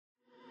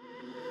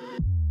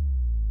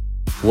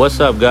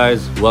What's up,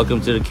 guys? Welcome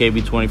to the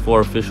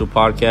KB24 official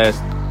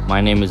podcast.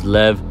 My name is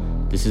Lev.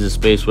 This is a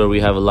space where we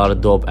have a lot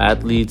of dope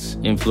athletes,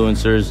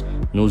 influencers,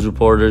 news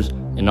reporters,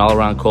 and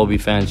all-around Kobe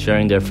fans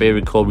sharing their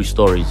favorite Kobe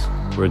stories.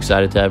 We're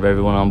excited to have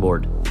everyone on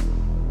board.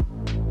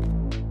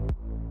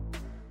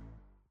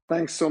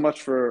 Thanks so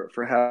much for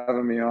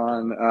having me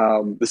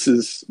on. This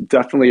is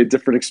definitely a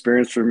different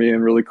experience for me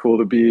and really cool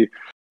to be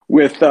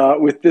with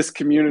this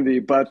community.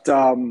 But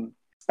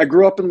I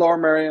grew up in Lower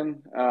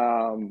Merion,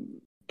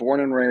 born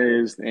and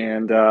raised,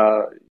 and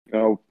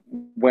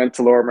went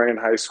to Lower Merion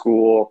High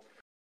School.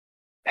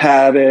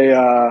 Had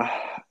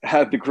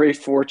the great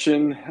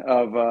fortune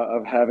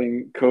of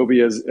having Kobe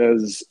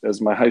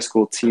as my high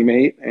school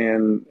teammate,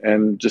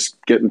 and just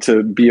getting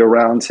to be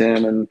around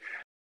him and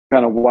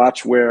kind of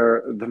watch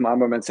where the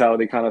Mamba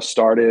mentality kind of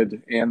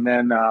started. And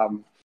then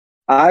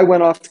I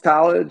went off to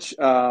college,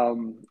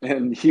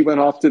 and he went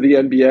off to the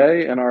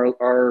NBA, and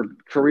our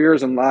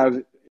careers and lives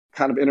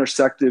kind of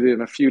intersected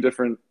in a few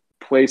different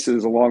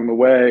places along the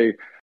way.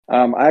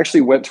 I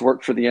actually went to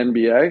work for the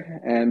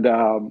NBA,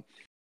 and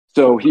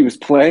so he was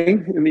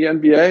playing in the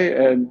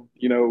NBA, and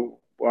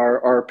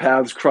our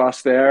paths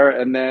crossed there.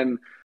 And then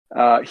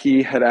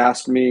he had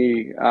asked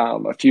me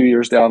a few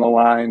years down the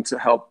line to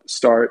help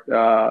start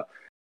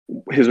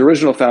his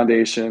original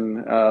foundation,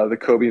 the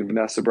Kobe and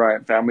Vanessa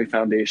Bryant Family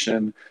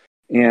Foundation,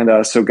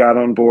 and so got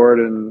on board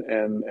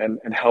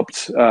and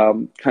helped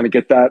kind of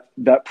get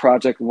that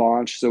project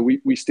launched. So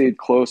we stayed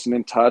close and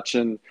in touch,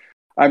 and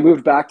I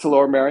moved back to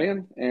Lower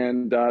Merion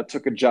and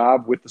took a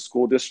job with the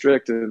school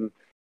district and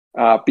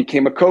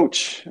became a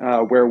coach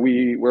where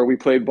we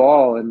played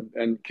ball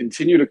and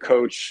continue to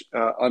coach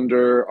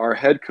under our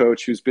head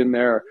coach, who's been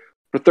there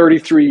for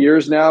 33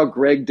 years now,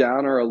 Greg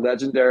Downer, a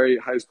legendary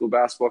high school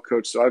basketball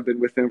coach. So I've been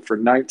with him for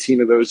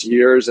 19 of those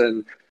years,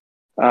 and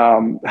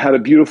had a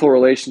beautiful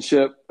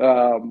relationship,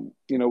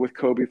 with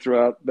Kobe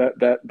throughout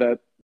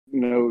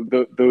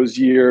those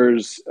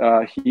years.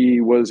 He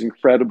was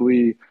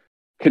incredibly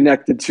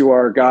connected to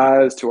our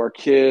guys, to our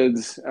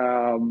kids.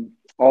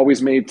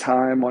 Always made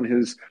time on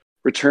his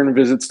return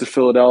visits to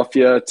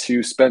Philadelphia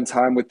to spend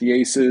time with the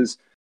Aces,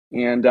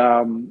 and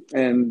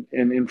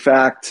in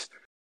fact,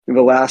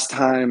 the last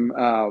time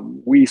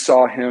we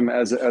saw him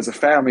as a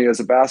family, as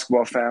a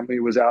basketball family,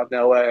 was out in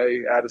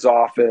LA at his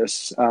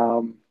office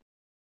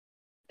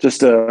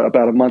just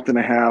about a month and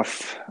a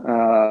half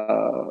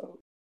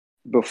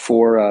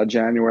before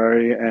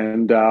January.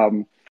 And,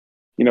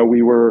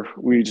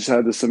 we just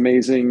had this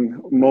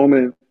amazing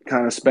moment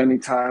kind of spending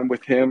time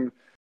with him,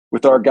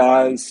 with our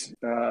guys,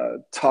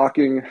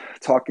 talking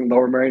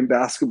Lower Merion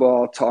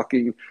basketball,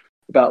 talking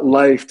about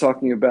life,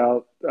 talking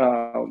about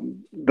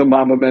the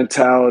Mamba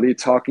mentality,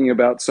 talking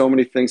about so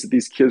many things that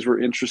these kids were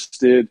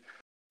interested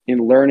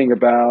in learning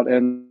about.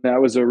 And that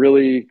was a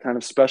really kind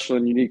of special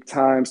and unique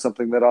time,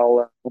 something that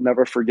I'll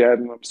never forget.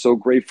 And I'm so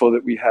grateful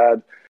that we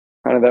had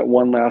kind of that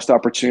one last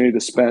opportunity to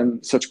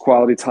spend such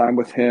quality time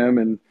with him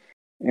and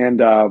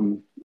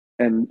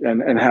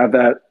have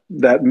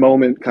that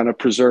moment kind of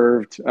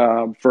preserved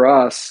for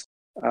us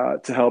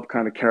to help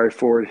kind of carry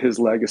forward his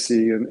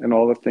legacy and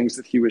all the things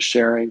that he was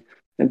sharing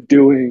and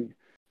doing,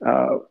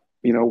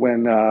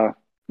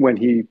 when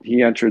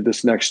he entered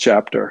this next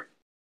chapter.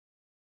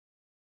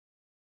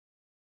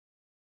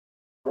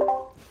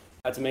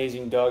 That's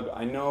amazing, Doug.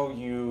 I know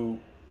you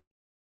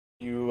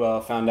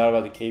found out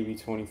about the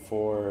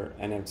KB24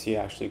 NFT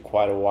actually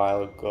quite a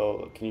while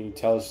ago. Can you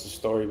tell us the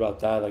story about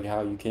that, like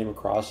how you came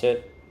across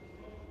it?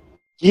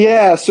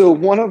 Yeah, so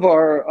one of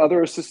our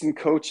other assistant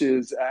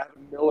coaches,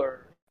 Adam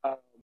Miller,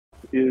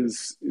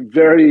 is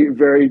very,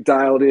 very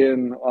dialed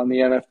in on the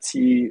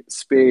NFT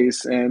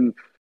space. And,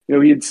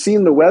 he had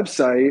seen the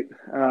website,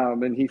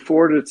 and he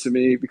forwarded it to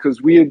me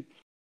because we had,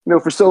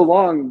 for so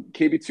long,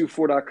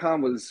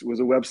 KB24.com was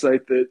a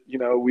website that,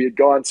 we had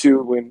gone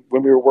to when we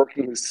were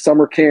working with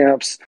summer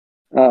camps.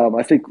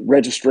 I think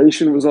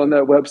registration was on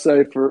that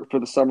website for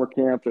the summer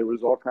camp. There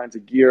was all kinds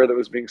of gear that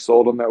was being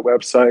sold on that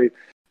website,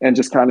 and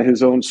just kind of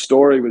his own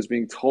story was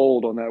being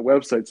told on that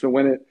website. So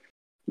when it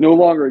no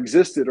longer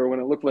existed, or when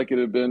it looked like it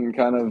had been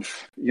kind of,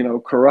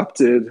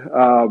 corrupted,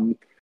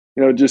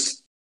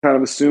 just kind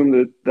of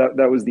assumed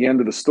that was the end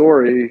of the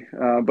story.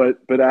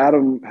 But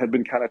Adam had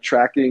been kind of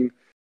tracking,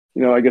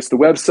 I guess the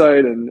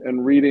website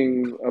and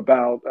reading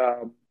about,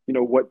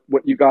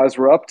 what you guys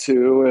were up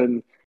to.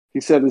 And he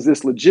said, "Is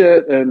this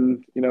legit?"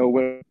 And,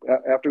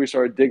 after we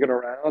started digging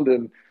around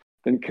and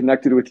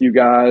connected with you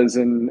guys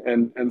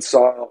and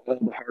saw all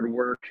the hard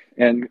work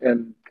and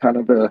kind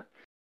of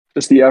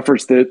just the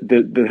efforts that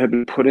had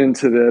been put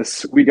into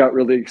this, we got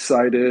really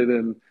excited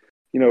and,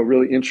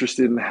 really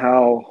interested in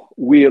how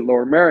we at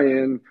Lower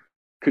Merion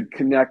could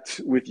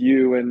connect with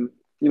you. And,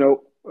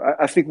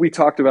 I think we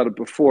talked about it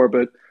before,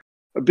 but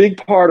a big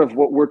part of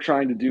what we're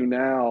trying to do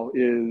now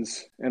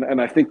is,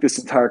 and I think this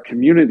entire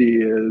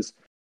community is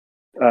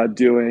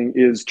doing,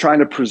 is trying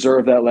to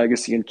preserve that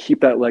legacy and keep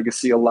that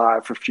legacy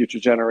alive for future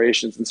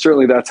generations. And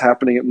certainly that's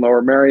happening at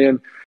Lower Merion.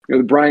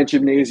 The Bryant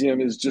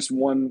Gymnasium is just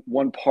one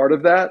part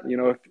of that.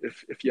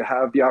 If you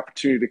have the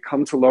opportunity to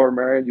come to Lower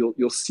Merion,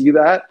 you'll see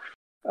that.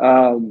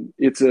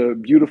 It's a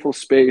beautiful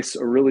space,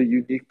 a really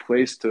unique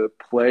place to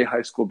play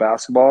high school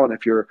basketball. And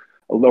if you're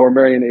a Lower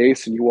Merion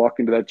ace and you walk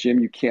into that gym,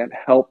 you can't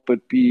help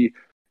but be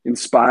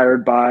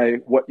inspired by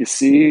what you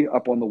see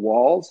up on the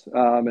walls,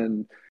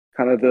 and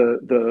kind of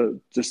and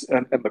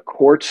the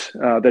court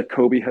that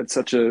Kobe had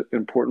such an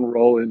important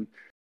role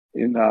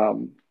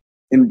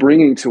in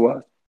bringing to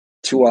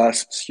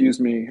us. Excuse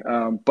me,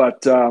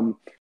 but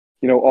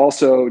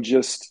also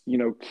just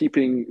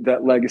keeping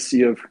that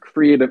legacy of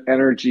creative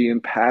energy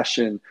and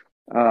passion.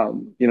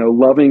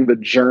 Loving the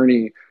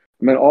journey.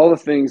 I mean, all the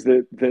things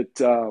that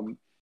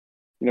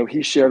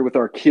he shared with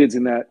our kids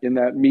in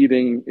that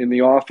meeting in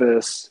the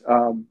office.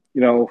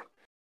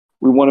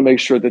 We want to make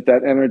sure that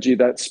energy,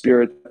 that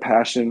spirit,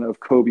 passion of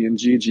Kobe and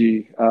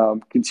Gigi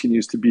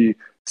continues to be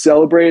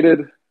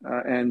celebrated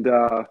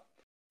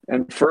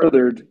and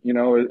furthered,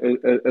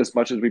 as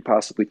much as we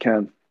possibly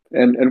can.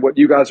 And what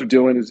you guys are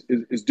doing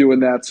is doing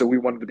that. So we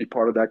wanted to be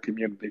part of that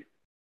community.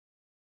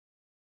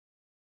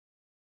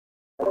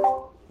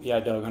 Yeah,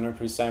 Doug,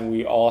 100%.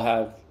 We all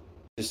have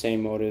the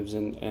same motives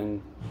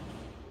and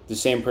the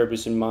same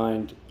purpose in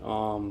mind.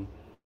 And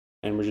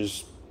we're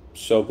just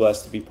so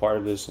blessed to be part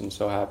of this and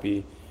so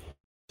happy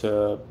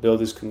to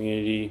build this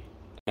community.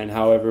 And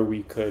however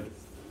we could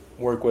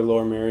work with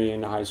Lower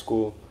Merion High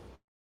School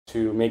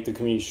to make the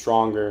community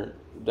stronger,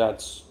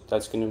 that's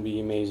going to be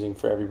amazing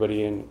for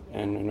everybody. And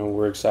I know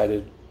we're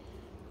excited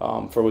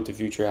for what the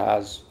future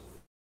has.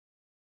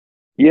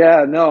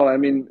 Yeah, no, I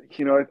mean,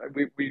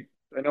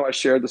 I know I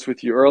shared this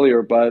with you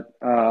earlier, but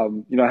I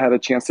had a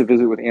chance to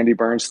visit with Andy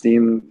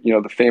Bernstein,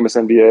 the famous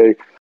NBA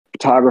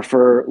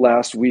photographer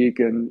last week,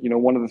 and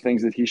one of the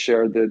things that he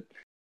shared that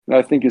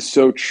I think is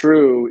so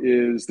true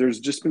is there's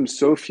just been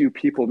so few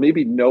people,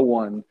 maybe no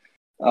one,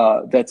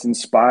 that's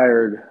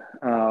inspired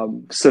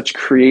such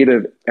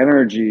creative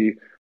energy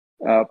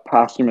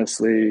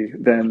posthumously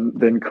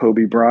than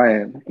Kobe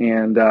Bryant,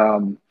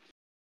 and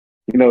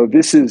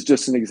this is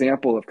just an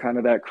example of kind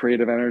of that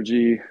creative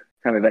energy,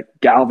 kind of that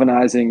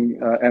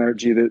galvanizing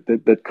energy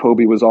that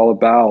Kobe was all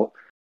about,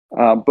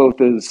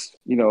 both as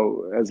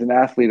as an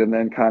athlete and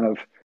then kind of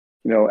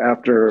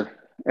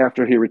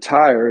after he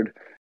retired,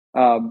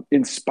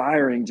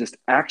 inspiring just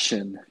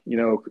action,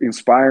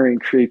 inspiring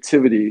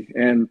creativity,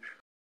 and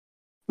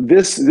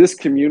this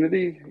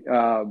community.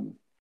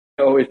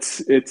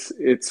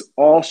 It's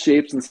all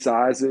shapes and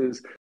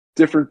sizes.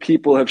 Different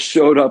people have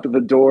showed up at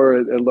the door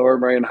at Lower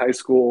Merion High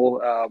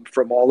School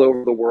from all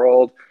over the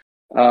world.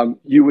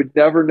 You would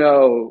never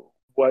know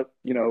what,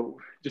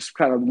 just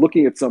kind of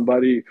looking at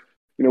somebody,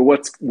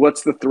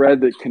 what's the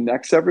thread that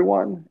connects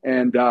everyone.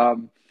 And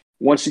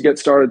once you get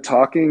started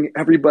talking,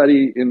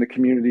 everybody in the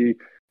community,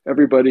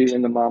 everybody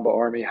in the Mamba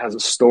Army has a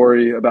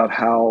story about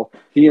how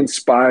he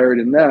inspired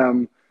in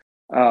them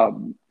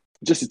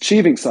just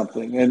achieving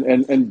something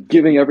and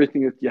giving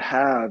everything that you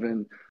have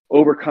and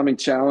overcoming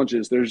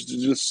challenges. There's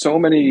just so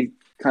many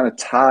kind of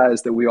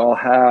ties that we all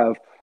have.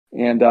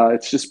 And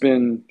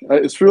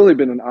it's really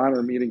been an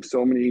honor meeting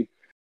so many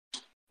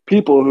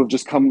people who've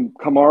just come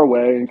our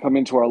way and come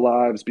into our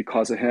lives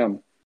because of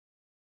him.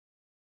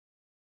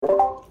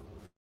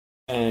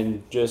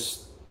 And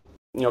just,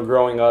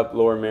 growing up,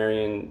 Lower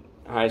Merion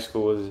High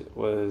School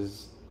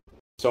was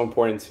so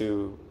important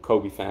to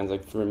Kobe fans.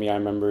 Like for me, I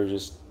remember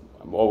just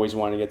always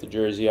wanted to get the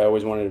jersey. I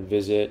always wanted to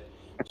visit.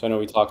 So I know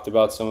we talked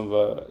about some of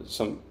us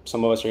are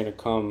going to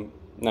come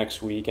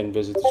next week and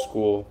visit the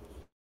school,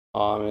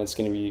 and it's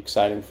going to be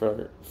exciting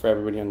for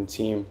everybody on the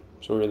team.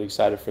 So we're really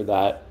excited for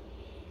that.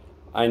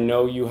 I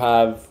know you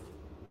have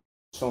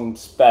some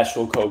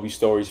special Kobe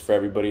stories for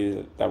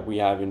everybody that we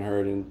haven't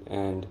heard,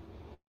 and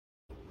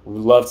we'd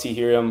love to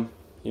hear them.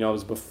 It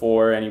was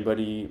before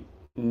anybody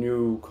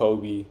knew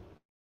Kobe.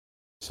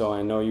 So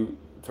I know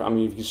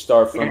if you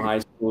start from high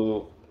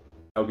school,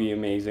 that would be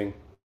amazing.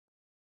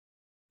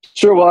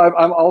 Sure. Well,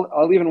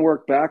 I'll even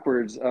work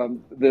backwards.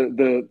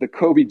 The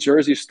Kobe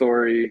jersey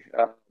story,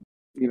 a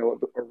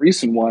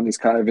recent one is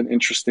kind of an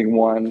interesting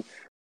one.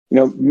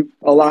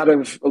 A lot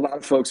of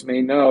folks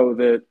may know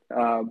that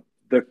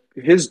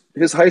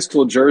his high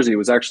school jersey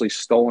was actually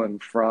stolen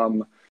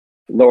from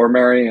Lower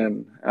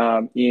Merion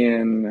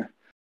in,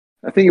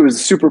 I think it was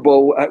the Super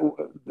Bowl. It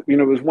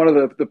was one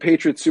of the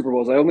Patriots Super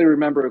Bowls. I only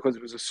remember it because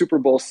it was a Super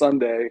Bowl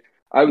Sunday.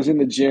 I was in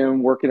the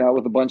gym working out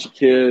with a bunch of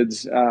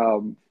kids.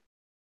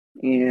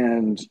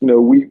 And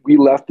we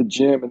left the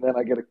gym, and then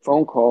I get a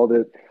phone call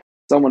that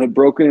someone had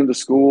broken into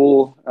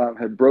school,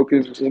 had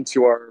broken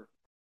into our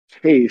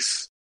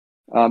case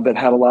that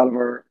had a lot of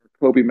our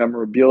Kobe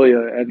memorabilia,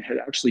 and had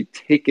actually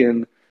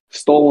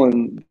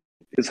stolen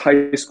his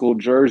high school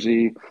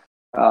jersey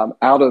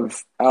out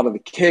of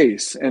the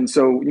case. And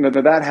so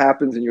that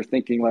happens, and you're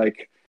thinking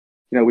like,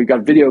 we've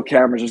got video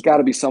cameras. There's got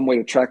to be some way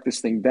to track this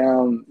thing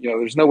down.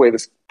 There's no way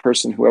this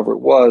person, whoever it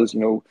was,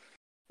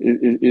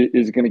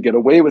 is going to get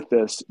away with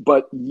this.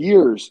 But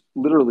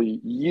literally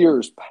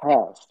years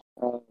passed,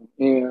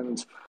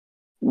 and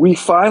we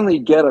finally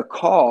get a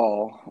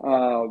call.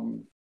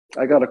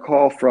 I got a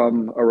call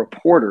from a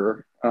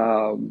reporter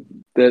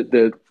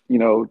that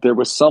there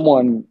was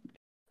someone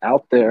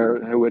out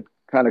there who had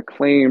kind of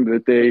claimed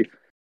that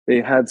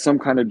they had some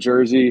kind of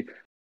jersey,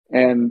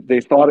 and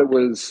they thought it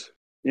was,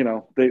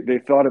 they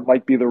thought it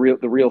might be the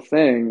real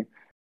thing,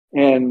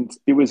 and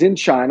it was in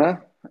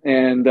China,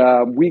 and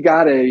we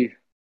got a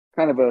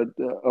kind of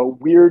a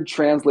weird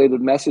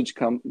translated message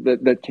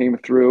that came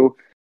through,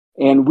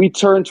 and we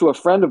turned to a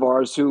friend of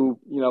ours who,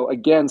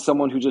 again,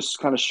 someone who just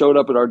kind of showed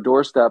up at our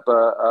doorstep,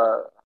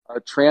 a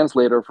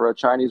translator for a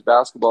Chinese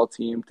basketball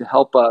team, to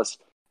help us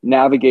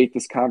navigate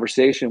this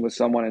conversation with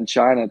someone in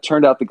China. It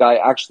turned out the guy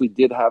actually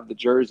did have the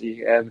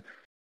jersey, and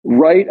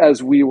right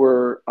as we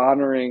were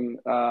honoring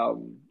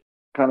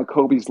kind of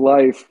Kobe's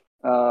life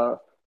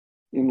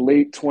in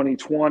late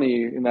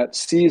 2020, in that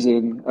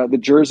season, the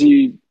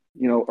jersey,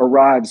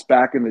 arrives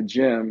back in the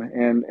gym,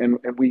 and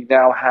we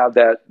now have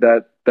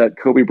that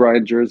Kobe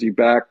Bryant jersey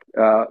back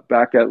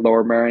at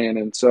Lower Merion.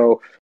 And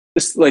so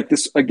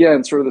this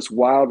again, sort of this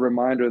wild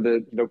reminder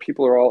that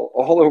people are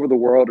all over the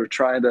world are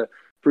trying to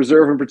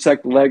preserve and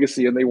protect the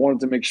legacy, and they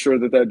wanted to make sure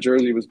that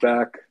jersey was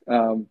back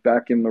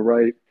in the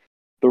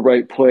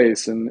right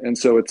place, and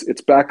so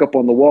it's back up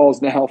on the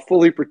walls now,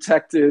 fully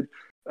protected,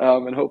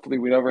 and hopefully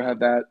we never have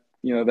that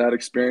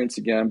experience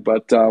again.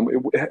 But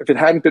if it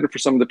hadn't been for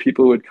some of the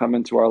people who had come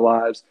into our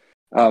lives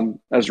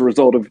as a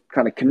result of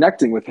kind of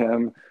connecting with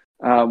him,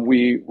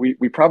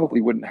 we probably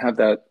wouldn't have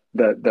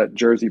that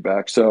jersey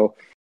back. So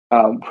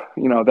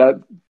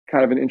that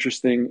kind of an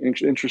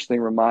interesting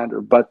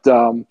reminder. But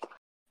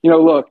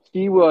look,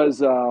 he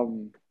was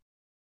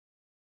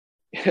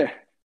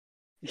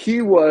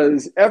he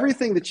was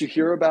everything that you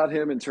hear about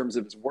him in terms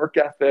of his work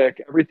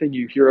ethic, everything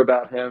you hear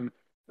about him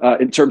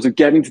in terms of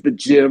getting to the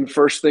gym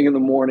first thing in the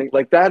morning.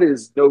 Like, that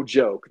is no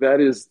joke. That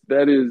is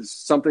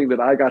something that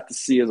I got to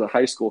see as a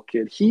high school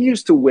kid. He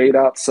used to wait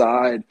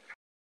outside.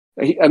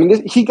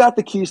 He got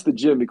the keys to the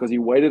gym because he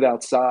waited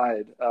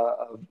outside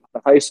of the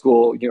high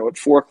school, at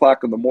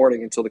 4:00 in the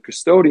morning until the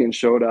custodian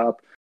showed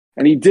up.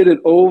 And he did it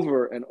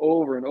over and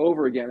over and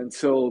over again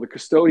until the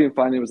custodian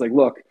finally was like,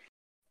 "Look,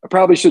 I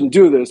probably shouldn't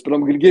do this, but I'm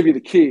going to give you the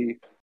key."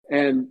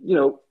 And,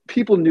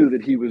 people knew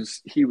that he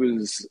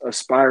was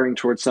aspiring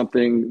towards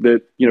something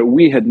that,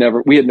 we had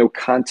no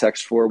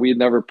context for. We had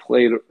never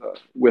played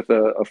with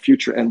a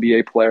future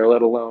NBA player,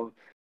 let alone,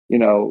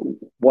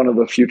 one of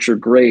the future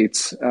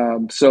greats.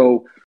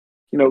 So,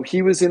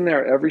 he was in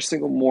there every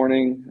single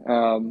morning,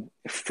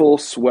 full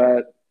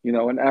sweat,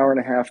 an hour and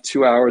a half,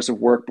 2 hours of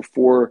work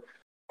before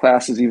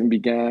classes even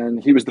began.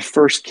 He was the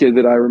first kid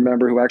that I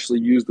remember who actually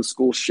used the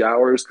school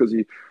showers because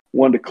he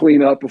wanted to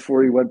clean up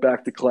before he went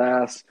back to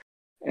class.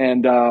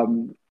 And,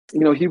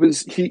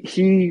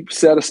 he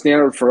set a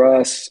standard for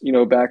us,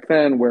 back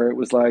then, where it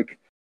was like,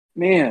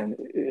 man,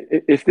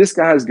 if this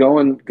guy's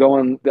going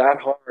that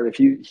hard, if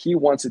he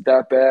wants it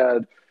that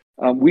bad,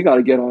 we got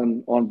to get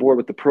on board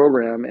with the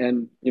program.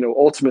 And,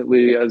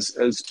 ultimately,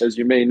 as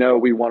you may know,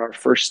 we won our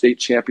first state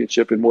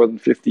championship in more than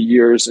 50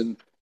 years. And,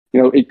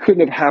 it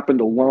couldn't have happened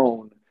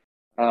alone.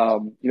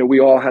 We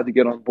all had to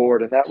get on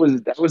board, and that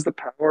was the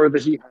power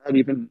that he had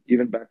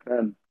even back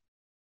then.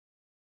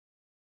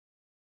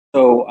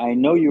 So I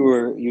know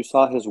you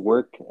saw his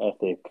work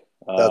ethic.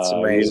 That's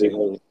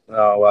amazing.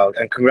 Oh, wow.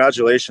 And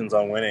congratulations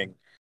on winning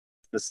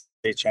the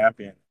state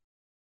champion.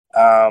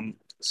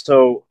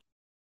 So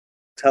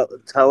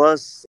tell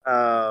us,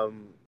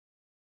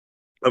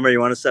 Omer, you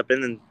want to step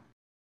in and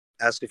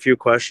ask a few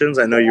questions?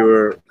 I know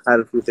had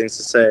a few things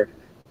to say.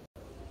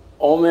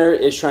 Omer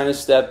is trying to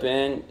step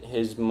in.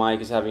 His mic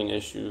is having an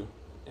issue,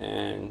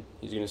 and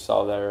he's going to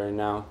solve that right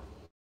now.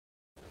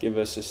 Give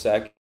us a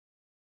sec.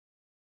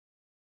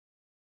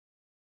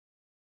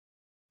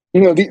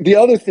 The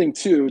other thing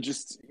too,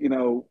 just,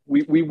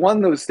 we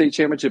won the state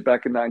championship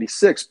back in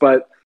 '96,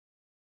 but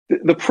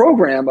the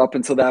program up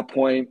until that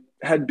point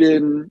had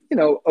been,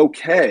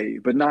 okay,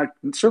 but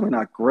certainly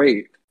not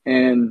great.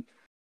 And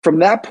from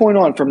that point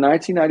on, from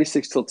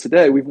 1996 till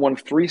today, we've won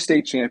 3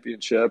 state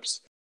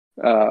championships,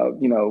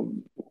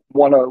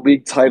 won a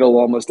league title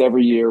almost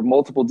every year,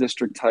 multiple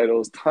district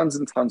titles, tons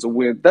and tons of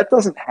wins. That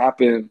doesn't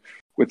happen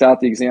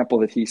without the example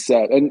that he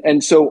set.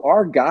 And so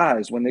our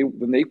guys, when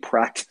they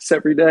practice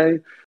every day,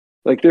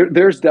 like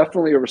there's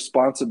definitely a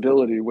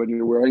responsibility when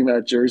you're wearing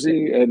that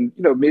jersey, and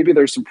maybe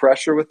there's some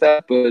pressure with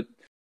that, but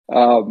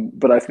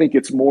I think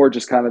it's more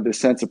just kind of the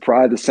sense of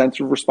pride, the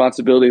sense of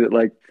responsibility that,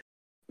 like,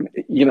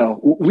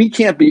 we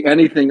can't be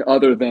anything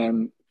other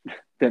than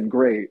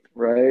great,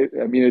 right?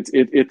 I mean,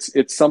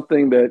 it's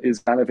something that is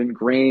kind of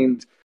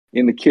ingrained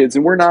in the kids,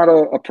 and we're not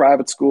a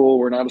private school.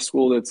 We're not a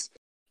school that's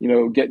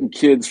getting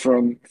kids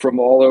from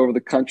all over the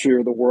country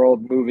or the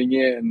world moving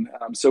in.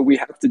 So we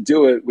have to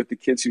do it with the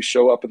kids who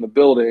show up in the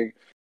building,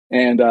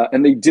 and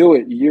they do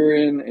it year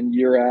in and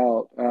year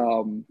out.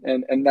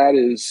 And that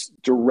is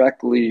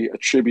directly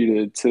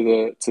attributed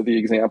to the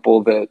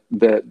example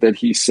that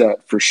he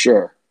set, for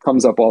sure.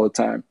 Comes up all the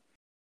time.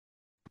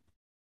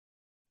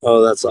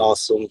 Oh, that's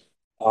awesome.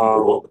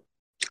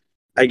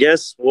 I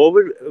guess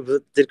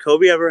did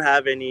Kobe ever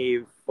have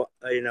any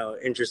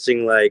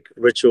interesting, like,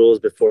 rituals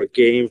before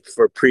game,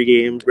 for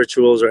pre-game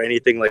rituals or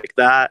anything like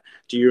that?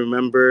 Do you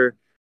remember?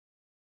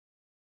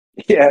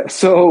 Yeah,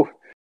 so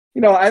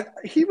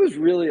he was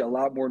really a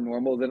lot more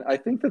normal than I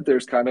think that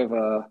there's kind of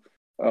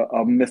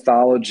a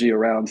mythology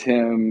around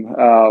him,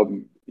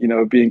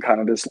 being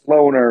kind of this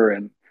loner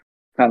and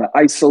kind of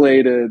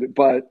isolated.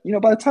 But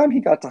by the time he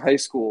got to high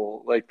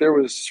school, like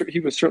he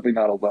was certainly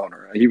not a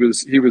loner. He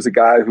was a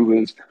guy who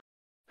was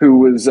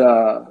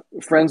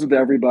friends with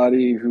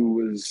everybody,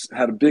 who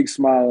had a big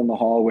smile in the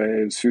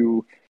hallways,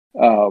 who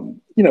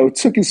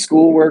took his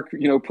schoolwork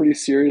pretty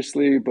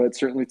seriously, but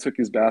certainly took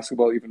his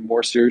basketball even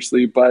more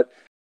seriously. But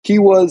he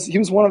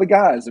was one of the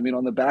guys. I mean,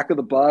 on the back of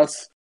the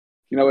bus,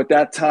 at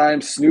that time,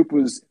 Snoop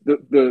was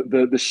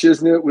the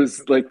Shiznit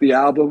was like the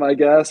album, I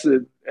guess,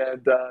 and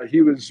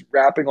he was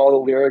rapping all the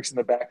lyrics in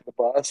the back of the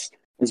bus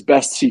as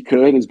best he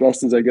could, as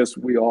best as I guess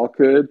we all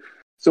could.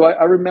 So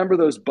I remember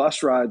those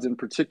bus rides in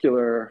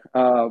particular.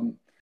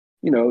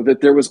 That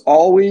there was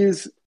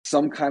always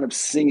some kind of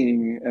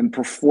singing and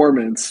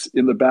performance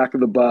in the back of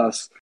the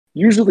bus,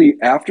 usually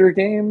after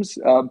games,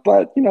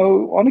 but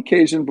on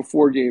occasion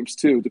before games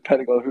too,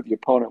 depending on who the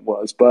opponent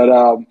was. But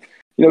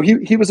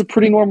he was a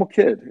pretty normal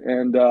kid,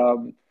 and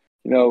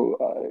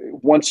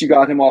once you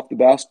got him off the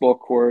basketball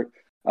court,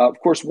 of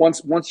course,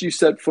 once you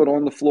set foot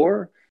on the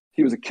floor,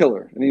 he was a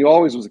killer, and he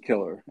always was a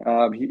killer.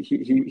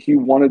 He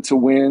wanted to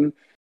win.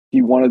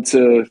 He wanted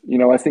to,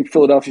 I think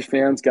Philadelphia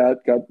fans got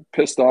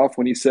pissed off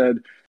when he said,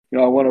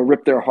 I want to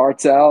rip their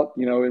hearts out.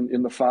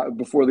 In the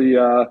before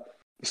the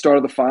start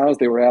of the finals,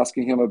 they were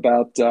asking him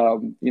about,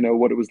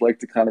 what it was like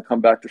to kind of come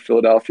back to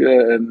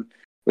Philadelphia, and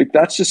like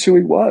that's just who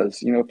he was.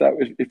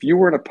 If you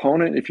were an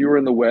opponent, if you were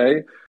in the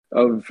way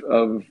of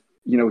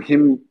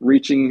him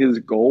reaching his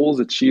goals,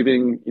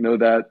 achieving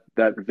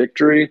that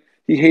victory,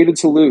 he hated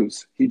to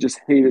lose. He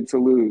just hated to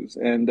lose,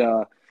 and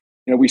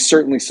we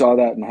certainly saw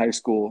that in high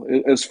school.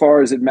 As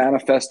far as it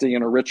manifesting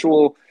in a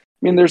ritual,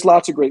 I mean, there's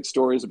lots of great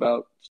stories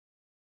about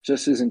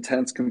just his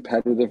intense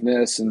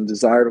competitiveness and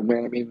desire to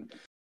win. I mean,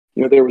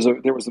 there was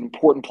an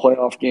important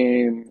playoff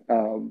game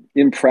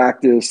in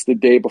practice the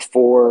day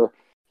before.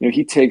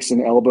 He takes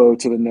an elbow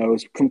to the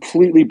nose,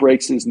 completely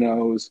breaks his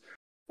nose.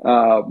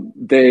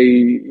 There's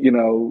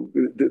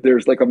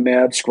like a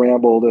mad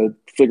scramble to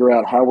figure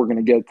out how we're going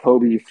to get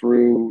Kobe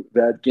through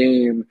that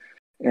game.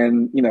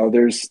 And,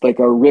 there's like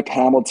a Rip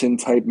Hamilton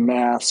type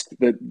mask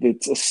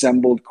that's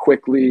assembled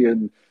quickly,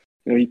 and,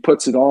 he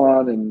puts it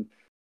on and,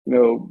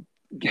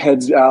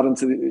 heads out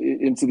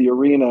into the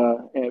arena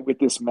and with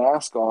this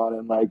mask on,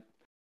 and like,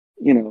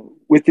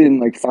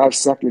 within like 5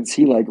 seconds,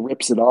 he like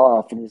rips it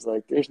off, and he's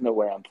like, there's no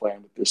way I'm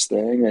playing with this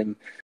thing. And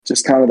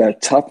just kind of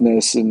that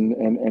toughness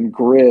and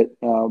grit.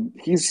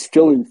 He's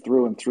Philly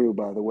through and through,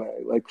 by the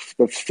way, like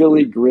the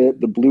Philly grit,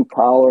 the blue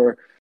collar.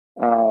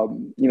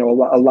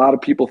 A lot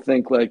of people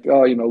think like,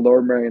 oh,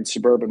 Lower Merion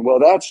suburban. Well,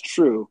 that's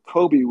true.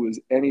 Kobe was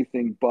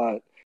anything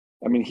but.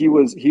 I mean, he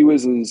was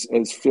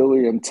as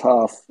Philly and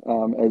tough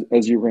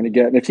as you were going to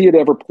get. And if he had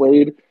ever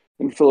played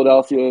in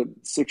Philadelphia,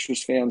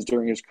 Sixers fans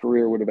during his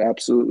career would have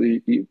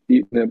absolutely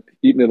eaten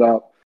it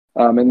up.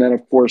 And then,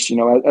 of course,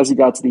 as he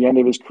got to the end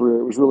of his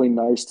career, it was really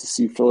nice to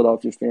see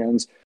Philadelphia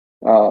fans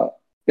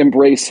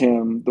embrace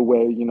him the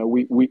way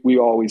we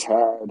always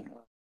had.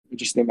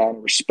 Just the amount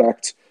of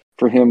respect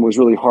for him was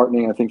really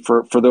heartening, I think,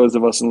 for those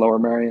of us in Lower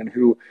Merion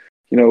who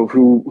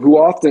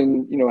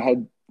often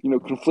had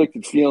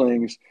conflicted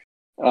feelings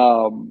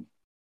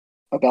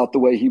about the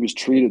way he was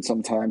treated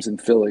sometimes in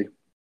Philly.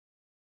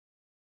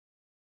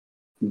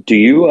 Do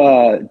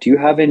you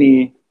have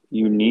any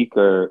unique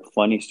or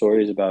funny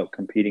stories about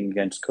competing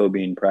against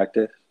Kobe in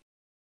practice?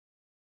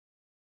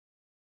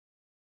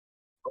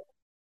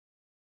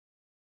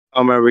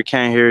 Omer, we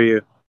can't hear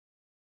you.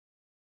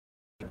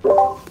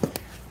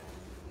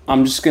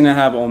 I'm just going to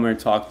have Omer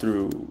talk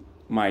through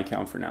my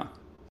account for now.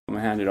 I'm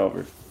going to hand it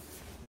over.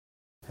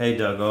 Hey,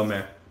 Doug,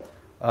 Omer.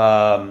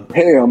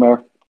 Hey,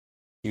 Omer.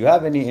 Do you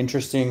have any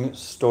interesting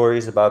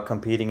stories about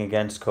competing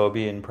against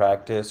Kobe in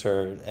practice,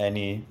 or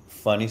any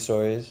funny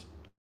stories?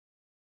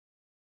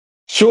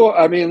 Sure.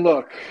 I mean,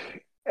 look,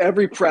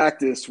 every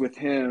practice with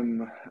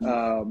him,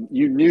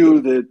 you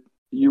knew that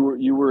you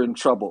were in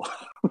trouble.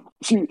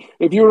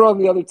 If you were on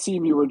the other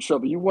team, you were in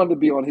trouble. You wanted to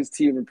be on his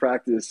team in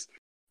practice,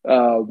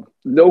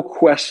 no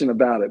question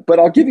about it. But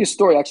I'll give you a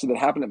story actually that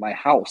happened at my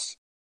house.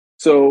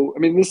 So, I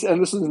mean, this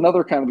is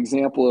another kind of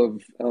example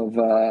of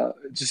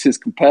just his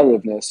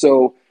competitiveness.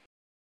 So,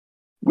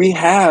 we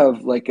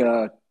have like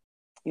I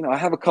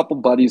have a couple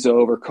buddies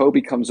over.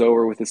 Kobe comes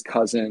over with his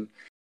cousin.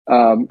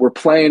 We're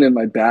playing in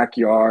my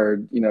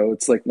backyard.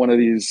 It's like one of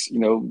these,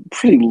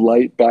 pretty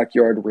light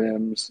backyard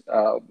rims.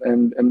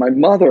 And my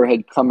mother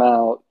had come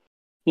out,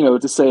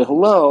 to say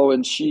hello.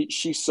 And she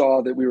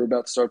saw that we were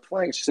about to start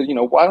playing. She said,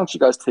 why don't you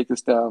guys take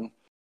us down,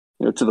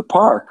 to the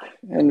park?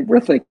 And we're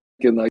thinking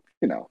like,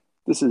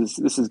 this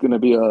is going to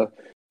be a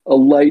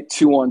light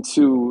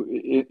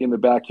 2-on-2 in the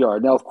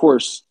backyard. Now, of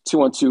course,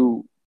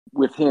 2-on-2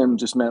 with him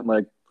just meant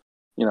like,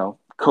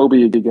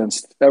 Kobe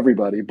against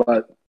everybody.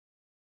 But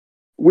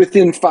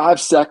within 5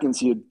 seconds,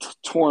 he had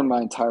torn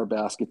my entire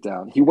basket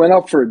down. He went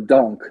up for a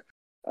dunk.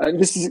 And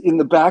this is in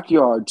the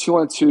backyard,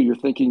 2-on-2. You're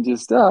thinking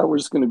just, we're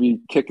just going to be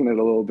kicking it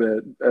a little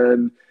bit.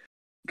 And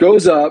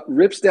goes up,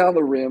 rips down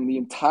the rim, the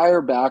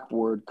entire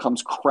backboard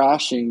comes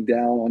crashing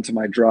down onto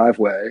my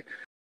driveway.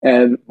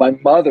 And my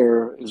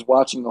mother is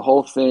watching the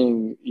whole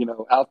thing,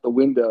 out the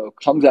window,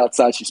 comes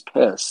outside, she's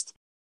pissed.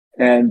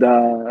 And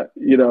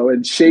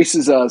and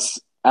chases us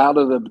out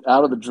of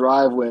the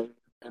driveway,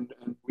 and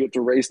we had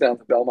to race down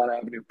to Belmont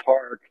Avenue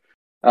Park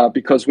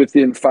because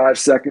within 5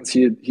 seconds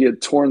he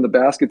had torn the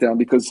basket down,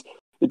 because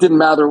it didn't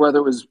matter whether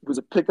it was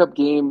a pickup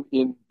game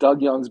in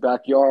Doug Young's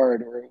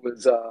backyard or it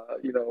was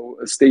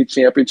a state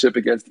championship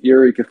against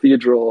Erie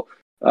Cathedral.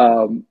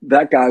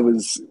 That guy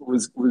was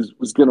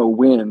going to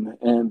win,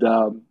 and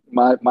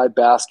my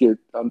basket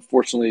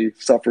unfortunately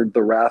suffered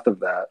the wrath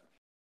of that.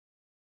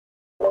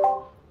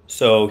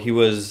 So he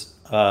was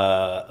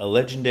a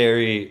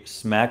legendary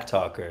smack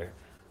talker.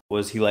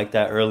 Was he like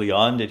that early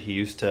on? Did he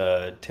used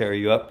to tear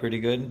you up pretty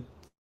good?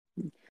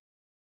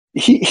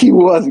 He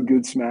was a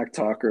good smack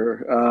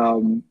talker.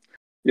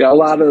 Yeah, a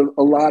lot of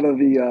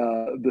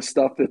the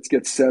stuff that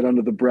gets said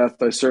under the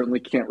breath, I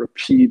certainly can't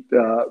repeat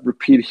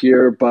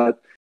here.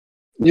 But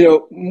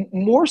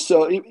more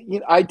so,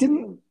 I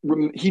didn't.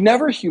 He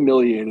never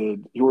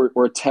humiliated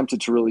or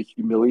attempted to really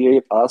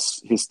humiliate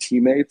us, his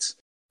teammates.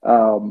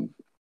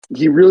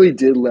 He really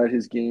did let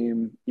his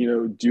game,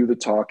 do the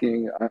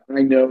talking.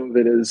 I know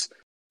that as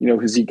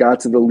he got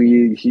to the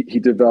league, he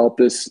developed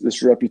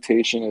this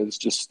reputation as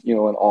just, an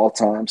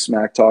all-time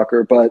smack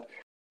talker. But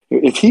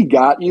if he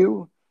got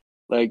you,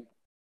 like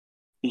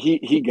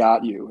he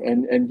got you.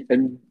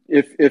 And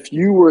if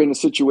you were in a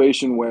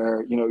situation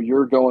where,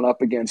 you're going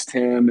up against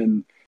him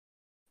and,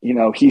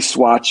 he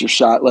swats your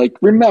shot, like,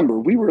 remember,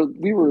 we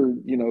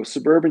were,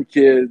 suburban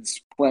kids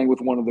playing with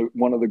one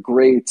of the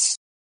greats,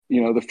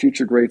 the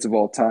future greats of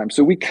all time.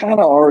 So we kind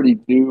of already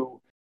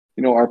knew,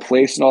 our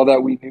place and all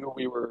that. We knew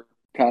we were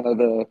kind of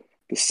the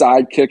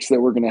sidekicks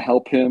that were going to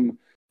help him,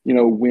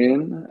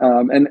 win.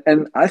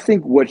 And I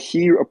think what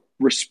he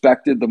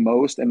respected the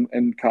most,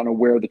 and kind of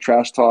where the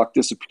trash talk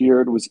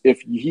disappeared, was if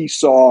he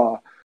saw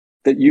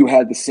that you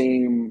had the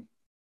same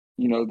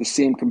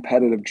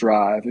competitive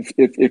drive.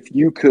 If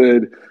you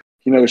could,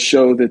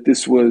 show that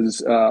this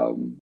was,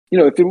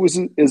 if it was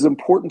as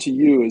important to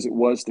you as it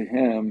was to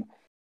him,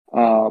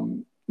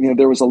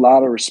 there was a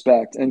lot of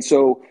respect. And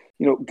so,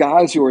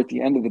 guys who were at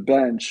the end of the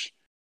bench,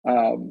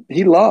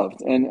 he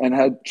loved and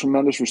had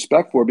tremendous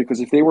respect for, because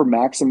if we were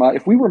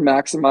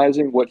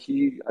maximizing what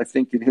he, I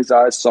think in his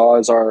eyes, saw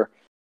as our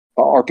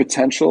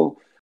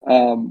potential,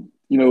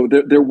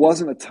 there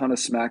wasn't a ton of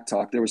smack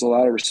talk. There was a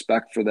lot of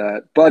respect for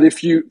that. But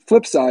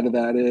flip side of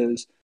that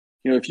is,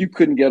 if you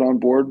couldn't get on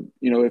board,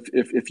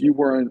 if you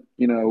weren't,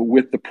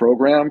 with the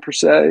program per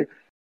se,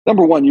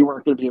 number one, you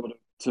weren't going to be able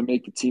to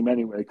make the team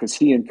anyway, because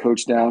he and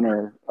Coach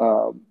Downer,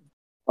 of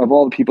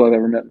all the people I've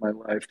ever met in my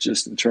life,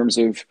 just in terms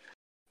of,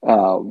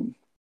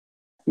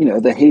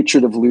 the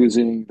hatred of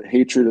losing, the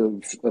hatred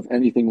of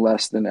anything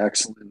less than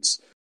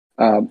excellence,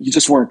 you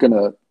just weren't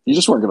gonna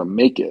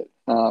make it.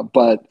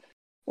 But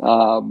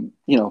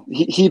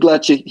he'd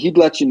let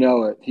you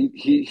know it.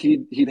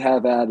 He'd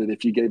have at it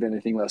if you gave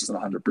anything less than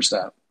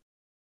 100%.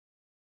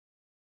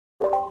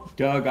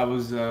 Doug, I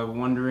was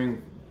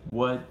wondering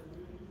what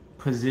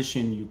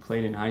position you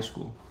played in high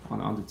school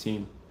on the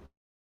team.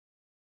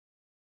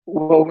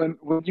 Well, when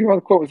you were on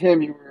the court with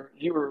him, you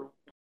were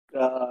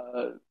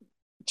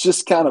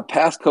just kind of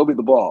pass Kobe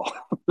the ball.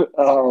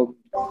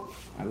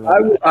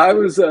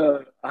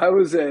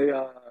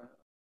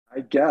 I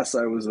guess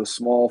I was a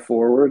small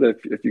forward,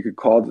 if you could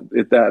call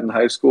it that, in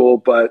high school.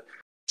 But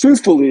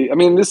truthfully, I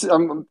mean,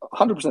 I'm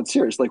 100%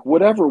 serious. Like,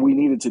 whatever we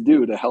needed to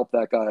do to help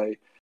that guy,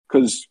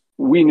 because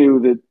we knew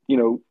that,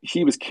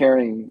 he was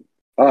carrying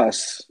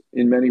us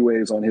in many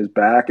ways on his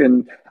back.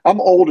 And I'm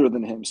older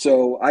than him,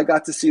 so I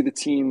got to see the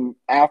team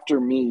after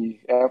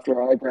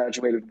I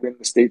graduated, win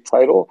the state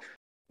title.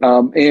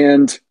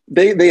 And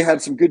they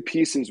had some good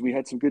pieces. We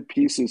had some good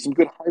pieces, some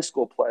good high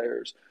school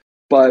players.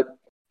 But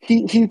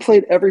he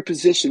played every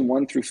position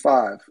 1 through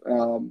 5.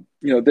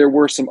 There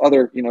were some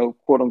other,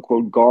 quote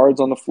unquote guards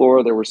on the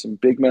floor. There were some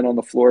big men on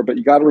the floor. But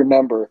you got to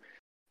remember,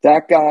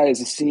 that guy as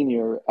a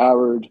senior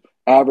averaged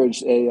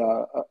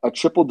a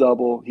triple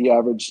double. He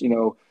averaged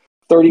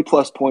 30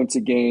 plus points a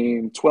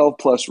game, 12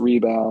 plus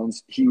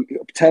rebounds,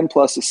 10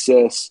 plus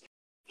assists.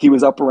 He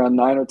was up around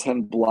 9 or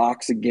 10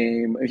 blocks a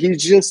game.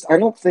 I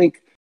don't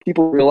think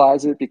people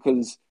realize it,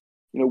 because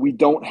we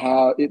don't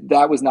have it.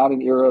 That was not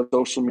an era of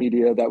social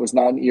media. That was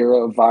not an era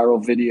of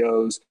viral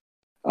videos.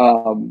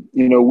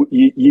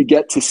 You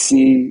get to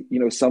see,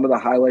 some of the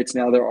highlights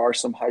now. There are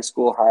some high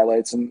school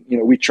highlights, and,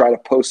 we try to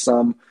post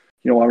some,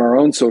 on our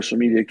own social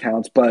media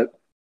accounts. But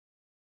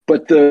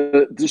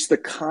the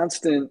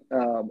constant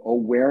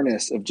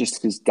awareness of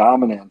just his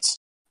dominance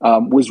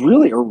was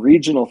really a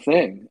regional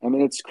thing. I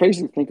mean, it's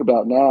crazy to think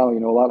about now. A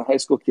lot of high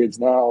school kids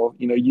now,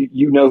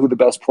 you know who the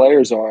best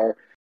players are,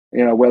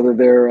 whether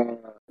they're in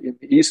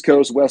the East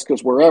Coast, West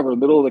Coast, wherever,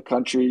 middle of the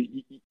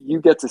country,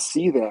 you get to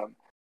see them.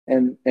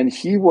 And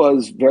he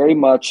was very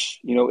much,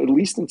 at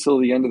least until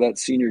the end of that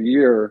senior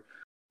year,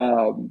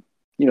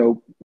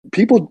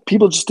 people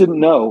just didn't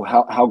know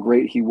how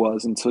great he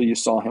was until you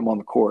saw him on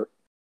the court.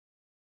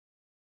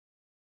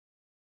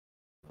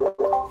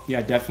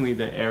 Yeah, definitely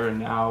the era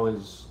now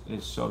is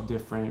so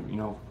different.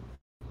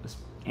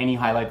 Any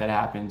highlight that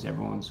happens,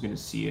 everyone's gonna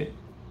see it.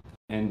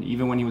 And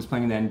even when he was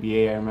playing in the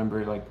NBA, I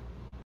remember like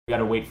we got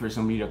to wait for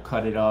somebody to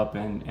cut it up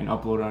and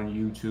upload it on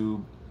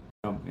YouTube.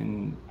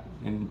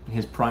 In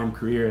his prime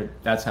career,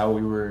 that's how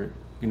we were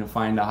gonna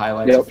find the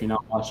highlights if you're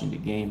not watching the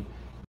game.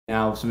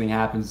 Now, if something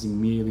happens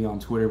immediately on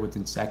Twitter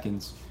within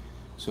seconds.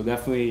 So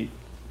definitely,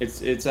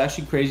 it's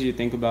actually crazy to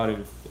think about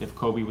it if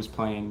Kobe was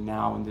playing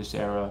now in this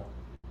era.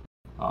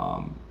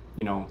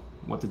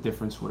 What the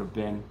difference would have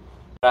been.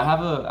 But I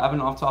have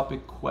an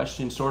off-topic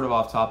question, sort of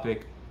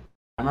off-topic.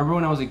 I remember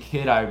when I was a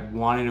kid, I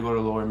wanted to go to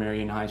Lower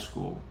Merion High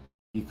School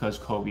because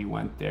Kobe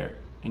went there.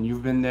 And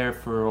you've been there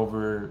for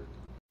over,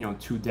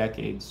 2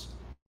 decades.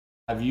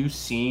 Have you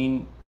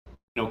seen,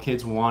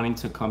 kids wanting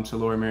to come to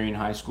Lower Merion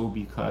High School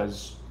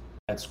because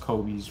that's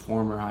Kobe's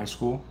former high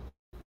school?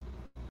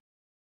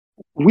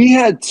 We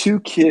had 2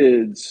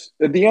 kids.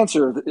 The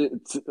answer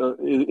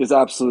is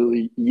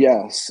absolutely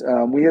yes.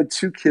 We had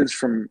 2 kids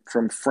from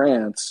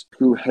France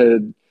who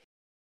had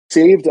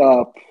saved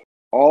up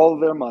all of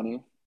their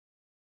money,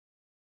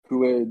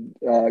 who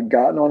had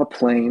gotten on a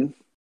plane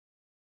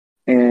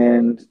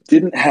and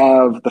didn't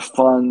have the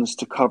funds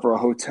to cover a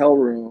hotel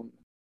room.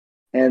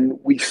 And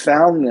we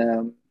found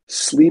them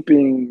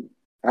sleeping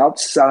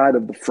outside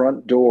of the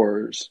front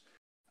doors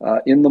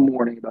in the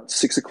morning, about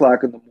 6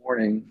 o'clock in the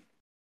morning,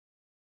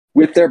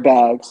 with their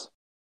bags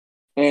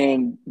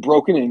and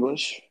broken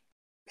English,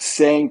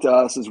 saying to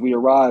us as we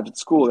arrived at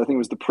school, I think it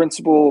was the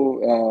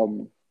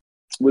principal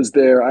was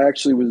there. I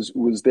actually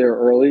was there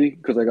early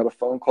because I got a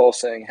phone call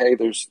saying, "Hey,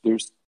 there's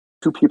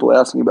 2 people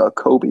asking about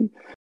Kobe,"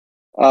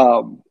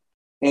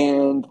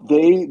 and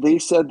they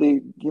said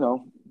they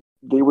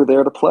were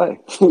there to play.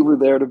 They were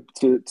there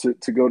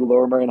to go to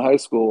Lower Merion High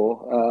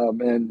School,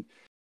 and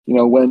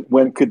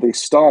when could they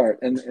start?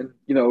 And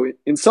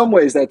in some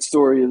ways that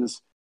story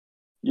is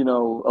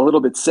a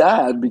little bit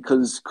sad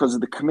because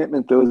of the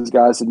commitment those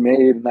guys had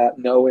made, and not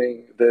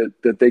knowing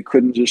that they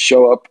couldn't just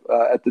show up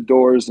at the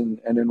doors and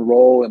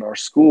enroll in our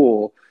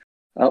school.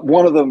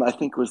 One of them, I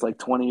think, was like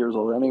 20 years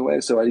old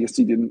anyway, so I guess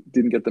he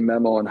didn't get the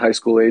memo on high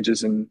school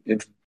ages in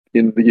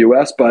the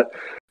U.S. But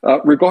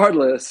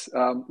regardless,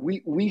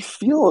 we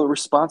feel a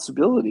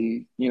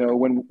responsibility,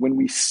 when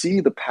we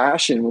see the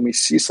passion, when we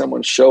see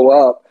someone show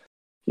up,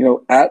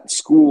 at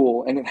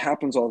school, and it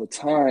happens all the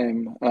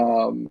time.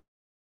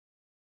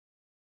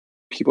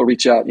 People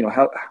reach out,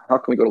 how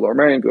can we go to Lower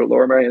Merion? Go to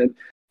Lower Merion, and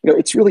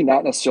it's really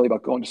not necessarily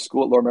about going to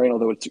school at Lower Merion,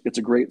 although it's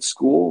a great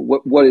school.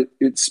 What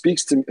it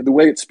speaks to, the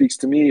way it speaks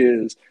to me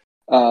is,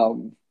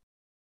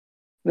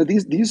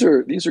 these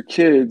are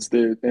kids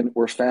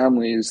or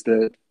families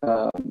that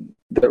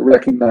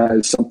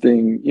recognize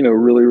something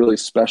really, really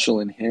special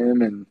in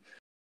him,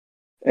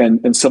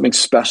 and something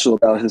special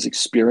about his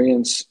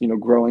experience,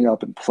 growing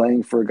up and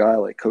playing for a guy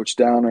like Coach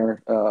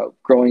Downer,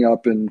 growing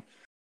up and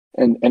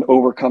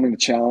overcoming the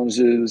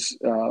challenges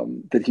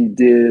that he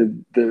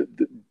did, the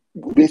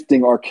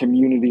lifting our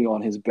community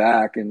on his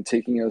back and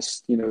taking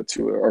us,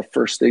 to our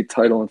first state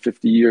title in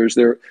 50 years.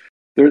 There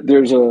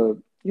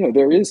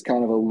is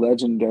kind of a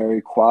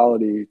legendary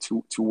quality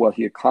to what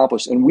he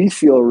accomplished, and we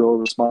feel a real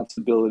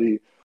responsibility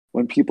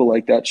when people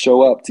like that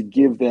show up to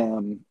give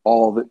them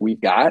all that we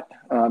got.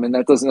 And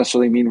that doesn't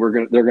necessarily mean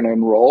they're gonna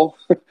enroll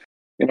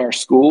in our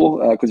school,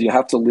 because you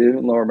have to live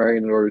in Lower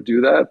Merion in order to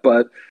do that,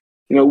 but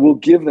we'll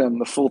give them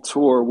the full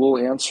tour. We'll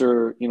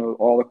answer,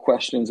 all the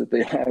questions that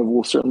they have.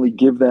 We'll certainly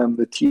give them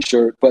the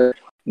T-shirt, but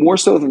more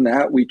so than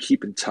that, we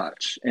keep in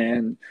touch.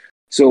 And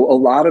so a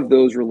lot of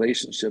those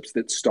relationships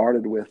that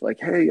started with like,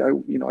 "Hey,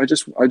 I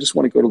just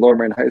want to go to Lower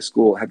Merion High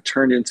School," have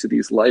turned into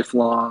these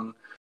lifelong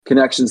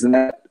connections. And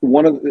that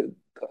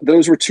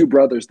those were 2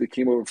 brothers that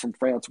came over from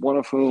France. One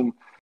of whom,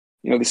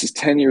 this is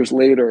 10 years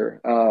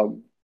later,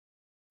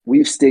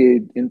 we've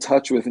stayed in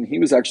touch with, and he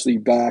was actually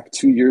back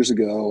 2 years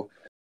ago.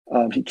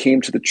 He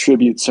came to the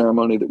tribute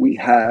ceremony that we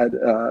had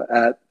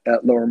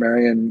at Lower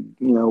Merion.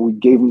 We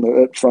gave him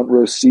the front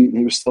row seat, and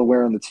he was still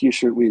wearing the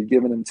T-shirt we had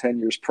given him 10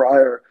 years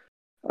prior.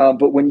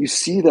 But when you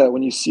see that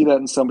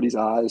in somebody's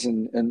eyes,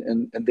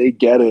 and they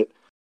get it,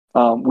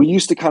 we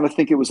used to kind of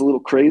think it was a little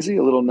crazy,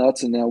 a little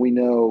nuts, and now we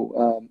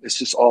know it's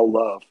just all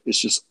love. It's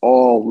just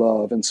all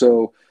love. And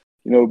so,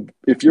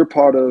 if you're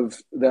part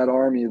of that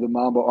army, the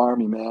Mamba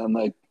Army, man,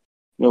 like,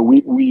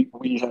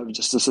 we have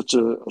just such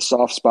a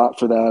soft spot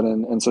for that,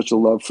 and such a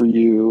love for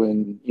you,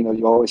 and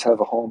you always have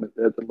a home at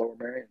the Lower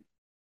Merion.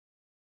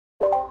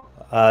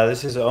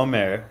 This is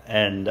Omer,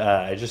 and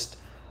I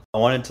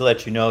wanted to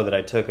let you know that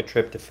I took a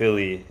trip to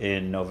Philly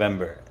in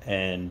November,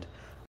 and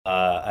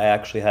I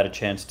actually had a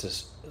chance to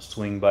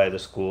swing by the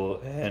school.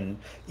 And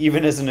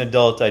even as an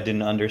adult, I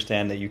didn't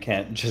understand that you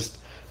can't just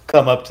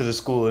come up to the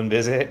school and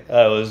visit.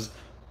 I was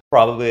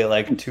probably at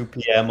like 2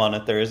 p.m. on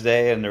a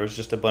Thursday, and there was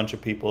just a bunch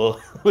of people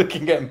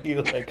looking at me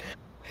like,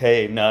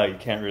 "Hey, no, you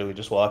can't really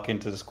just walk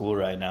into the school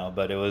right now."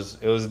 But it was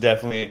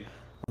definitely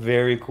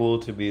very cool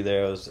to be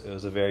there. It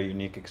was a very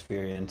unique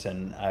experience,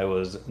 and I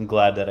was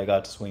glad that I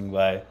got to swing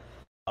by,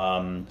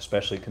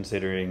 especially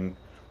considering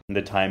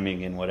the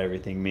timing and what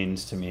everything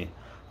means to me.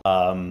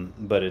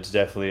 But it's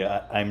definitely,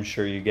 I'm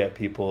sure you get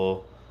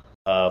people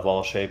of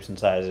all shapes and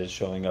sizes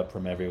showing up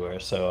from everywhere.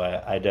 So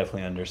I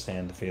definitely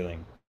understand the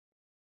feeling.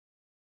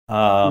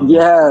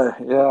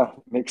 Yeah,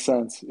 makes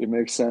sense. It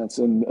makes sense,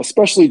 and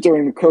especially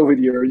during the COVID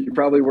year, you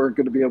probably weren't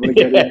going to be able to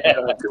get in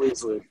Yeah. too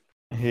easily.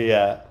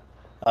 Yeah.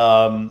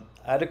 I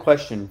had a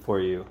question for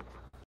you.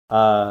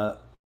 Uh,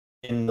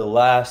 in the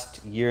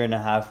last year and a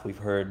half, we've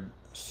heard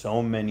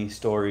so many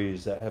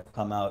stories that have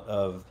come out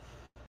of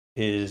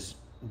his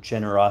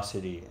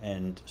generosity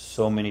and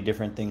so many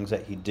different things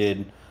that he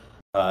did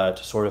to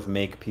sort of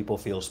make people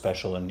feel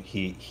special, and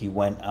he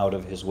went out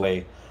of his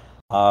way.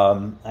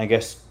 I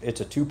guess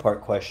it's a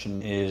two-part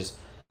question. Is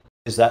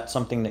that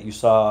something that you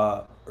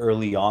saw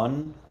early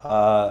on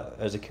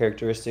as a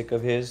characteristic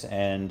of his?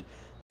 And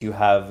do you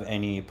have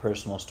any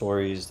personal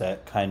stories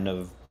that kind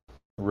of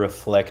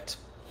reflect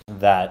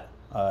that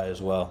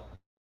as well?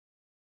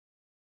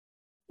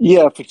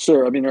 Yeah, for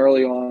sure. I mean,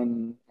 early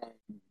on,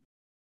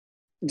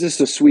 just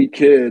a sweet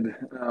kid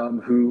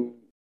who,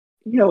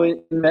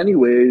 in many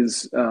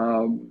ways,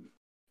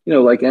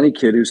 like any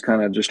kid who's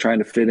kind of just trying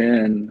to fit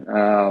in,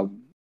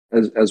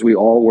 as we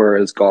all were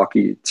as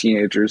gawky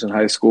teenagers in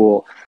high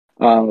school.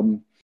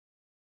 Um,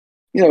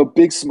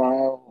 big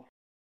smile.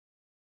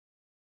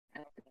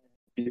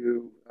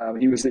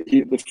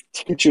 The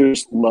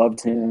teachers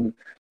loved him,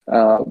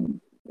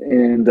 and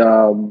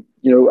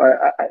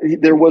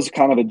there was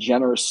kind of a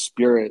generous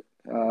spirit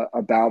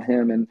about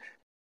him, and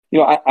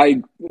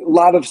I a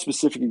lot of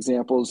specific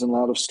examples and a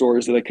lot of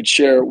stories that I could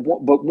share,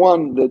 but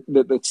one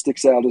that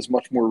sticks out is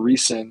much more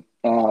recent.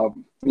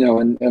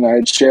 And I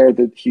had shared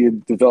that he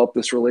had developed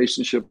this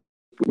relationship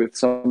with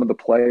some of the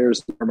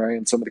players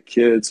and some of the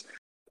kids,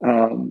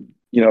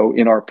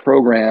 in our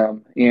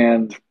program.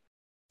 And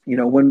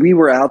when we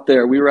were out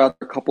there a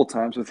couple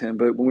times with him,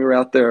 but when we were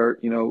out there,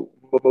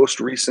 most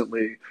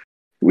recently,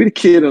 we had a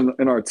kid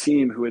in our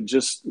team who had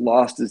just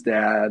lost his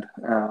dad,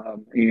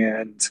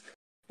 and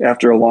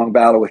after a long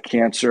battle with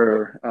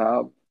cancer,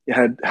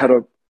 had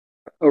a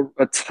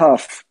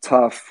tough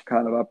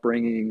kind of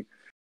upbringing,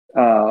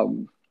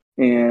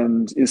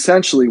 and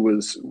essentially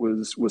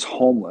was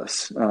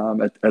homeless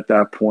at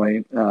that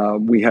point.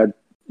 We had,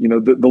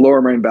 the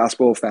Lower Merion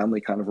basketball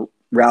family kind of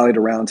rallied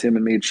around him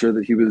and made sure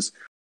that he was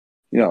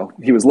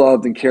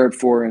loved and cared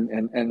for,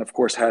 and of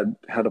course had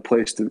a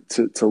place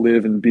to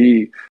live and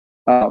be.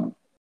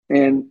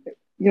 And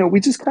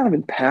we just kind of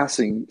in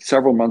passing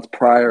several months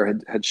prior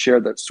had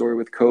shared that story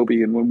with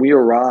Kobe. And when we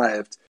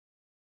arrived,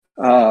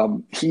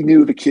 he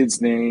knew the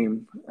kid's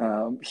name.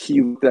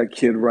 He looked that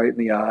kid right in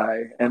the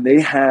eye, and they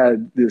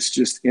had this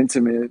just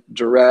intimate,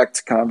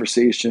 direct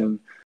conversation.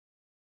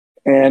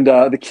 And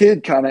the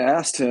kid kind of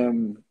asked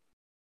him,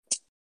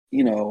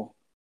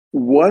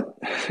 what,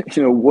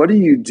 what do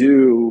you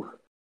do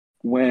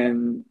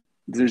when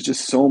there's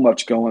just so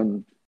much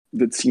going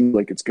that seems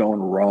like it's going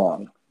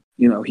wrong?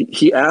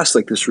 He asked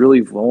like this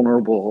really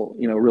vulnerable,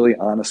 really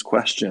honest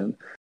question.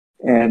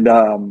 And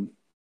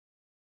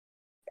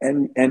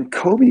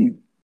Kobe,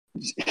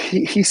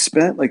 he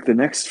spent like the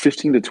next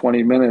 15 to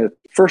 20 minutes,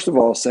 first of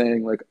all,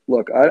 saying like,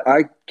 look,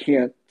 I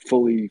can't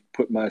fully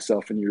put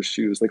myself in your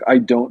shoes. Like, I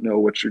don't know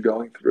what you're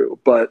going through,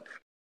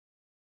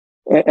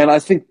 and I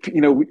think,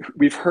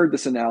 we've heard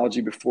this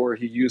analogy before.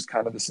 He used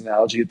kind of this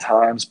analogy at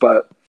times,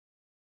 but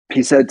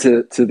he said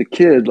to the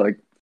kid, like,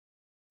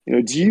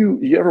 do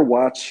you ever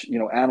watch,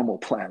 Animal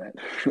Planet?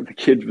 The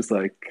kid was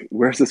like,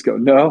 where's this go?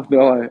 No,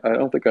 I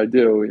don't think I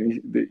do.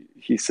 And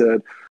he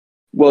said,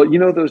 well,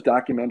 those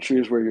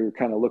documentaries where you're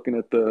kind of looking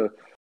at the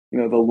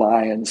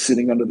lion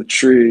sitting under the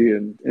tree,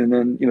 and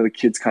then, the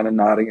kid's kind of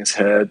nodding his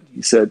head.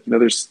 He said,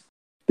 there's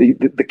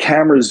the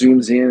camera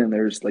zooms in and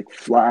there's like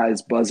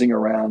flies buzzing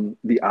around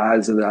the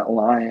eyes of that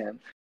lion.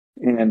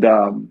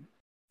 And,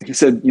 he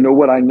said,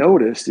 what I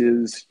noticed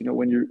is,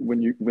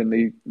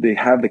 when they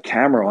have the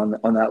camera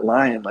on that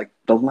lion, like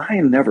the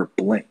lion never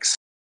blinks.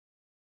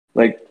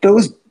 Like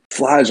those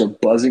flies are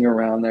buzzing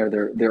around there.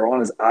 They're on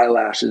his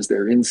eyelashes.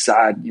 They're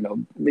inside,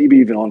 maybe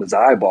even on his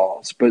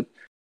eyeballs. But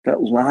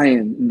that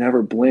lion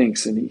never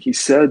blinks. And he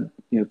said,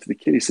 to the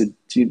kid, he said,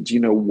 do you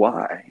know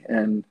why?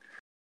 And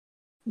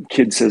the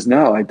kid says,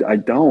 no, I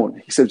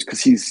don't. He says,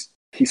 because he's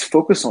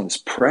focused on his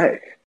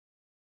prey.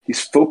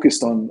 He's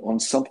focused on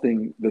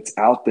something that's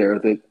out there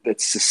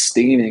that's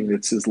sustaining,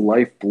 that's his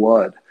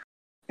lifeblood.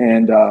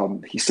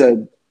 And he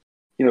said,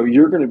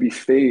 you're going to be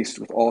faced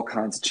with all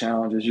kinds of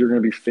challenges. You're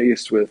going to be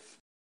faced with,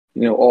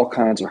 all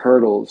kinds of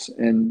hurdles,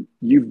 and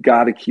you've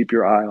got to keep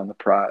your eye on the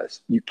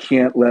prize. You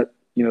can't let,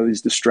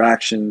 these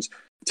distractions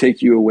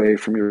take you away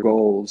from your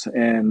goals.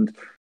 And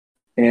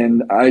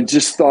I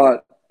just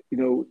thought,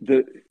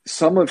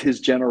 some of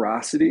his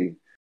generosity,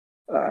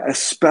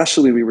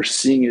 especially we were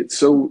seeing it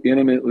so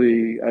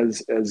intimately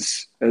as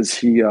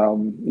he,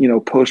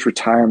 post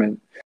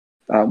retirement,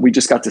 we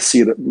just got to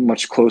see it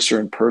much closer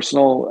and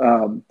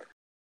personal.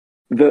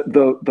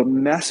 The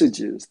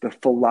messages, the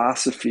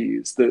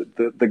philosophies,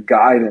 the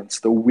guidance,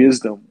 the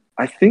wisdom,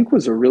 I think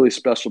was a really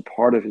special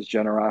part of his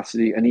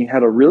generosity. And he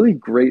had a really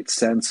great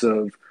sense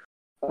of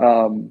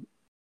um,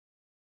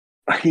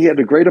 he had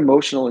a great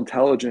emotional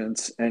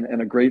intelligence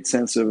and a great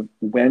sense of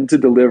when to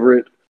deliver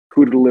it,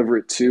 who to deliver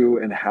it to,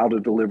 and how to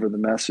deliver the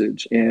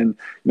message. And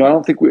I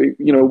don't think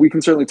we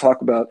can certainly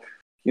talk about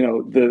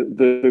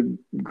the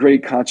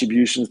great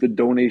contributions, the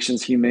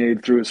donations he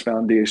made through his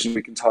foundation.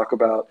 We can talk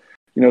about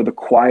the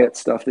quiet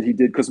stuff that he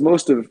did, because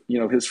most of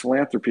his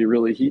philanthropy,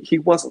 really, he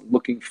wasn't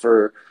looking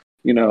for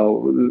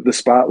the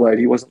spotlight.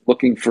 He wasn't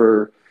looking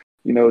for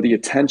the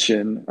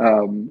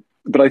attention.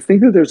 But I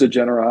think that there's a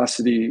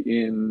generosity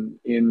in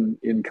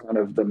kind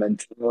of the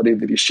mentality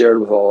that he shared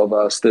with all of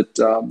us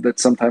that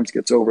sometimes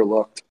gets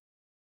overlooked.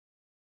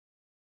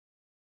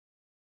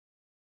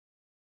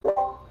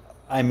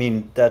 I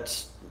mean,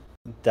 that's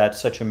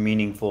such a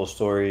meaningful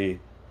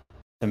story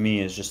to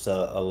me, as just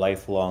a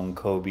lifelong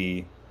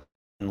Kobe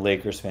and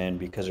Lakers fan,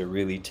 because it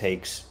really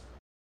takes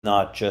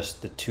not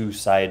just the two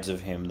sides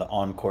of him, the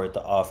on court,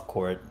 the off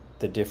court,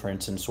 the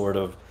difference in sort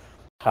of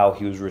how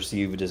he was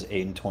received as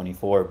 8 and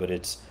 24, but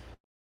it's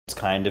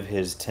kind of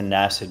his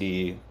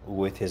tenacity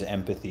with his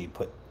empathy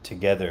put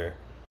together.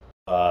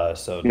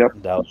 So Yep.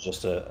 that was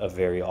just a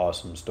very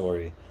awesome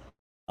story.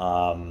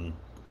 Um,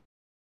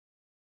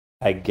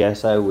 I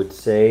guess I would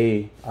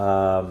say,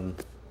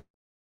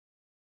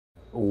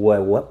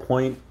 what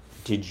point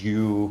did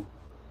you,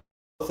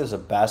 both as a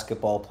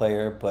basketball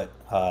player, but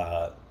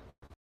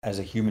as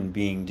a human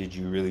being, did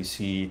you really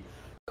see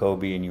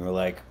Kobe and you were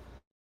like,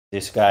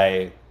 this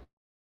guy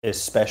is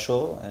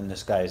special and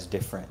this guy is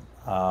different?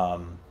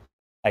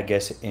 I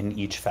guess in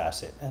each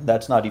facet, and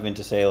that's not even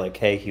to say like,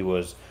 hey, he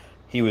was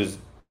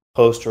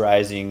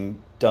posterizing,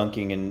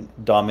 dunking, and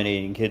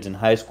dominating kids in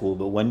high school.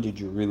 But when did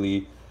you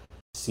really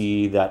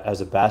see that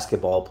as a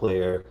basketball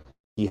player,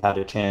 he had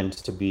a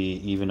chance to be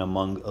even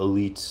among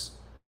elites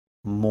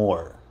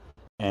more?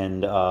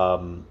 And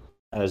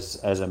as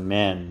a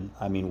man,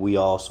 I mean, we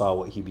all saw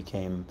what he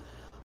became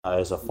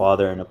as a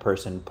father and a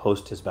person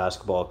post his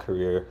basketball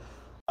career.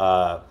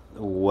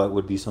 What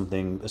would be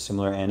a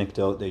similar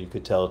anecdote that you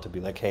could tell to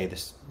be like, hey,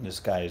 this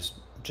guy is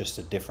just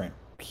a different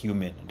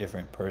human, a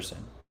different person?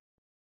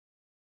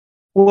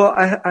 Well,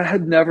 I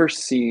had never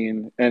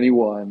seen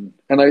anyone,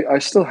 and I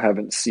still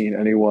haven't seen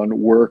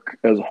anyone work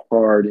as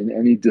hard in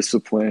any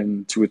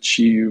discipline to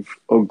achieve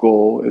a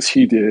goal as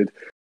he did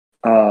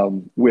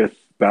with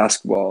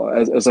basketball.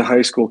 As a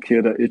high school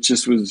kid, it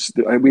just was,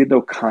 we had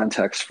no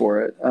context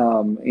for it.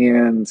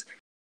 And,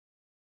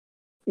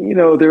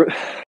 there,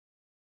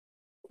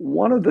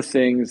 one of the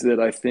things that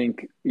I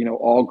think,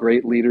 all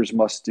great leaders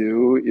must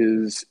do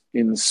is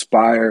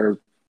inspire,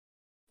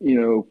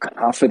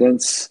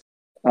 confidence,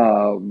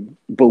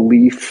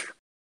 belief,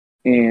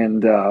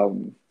 and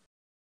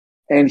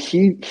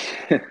he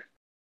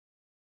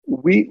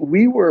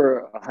we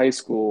were a high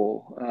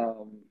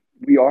school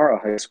we are a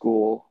high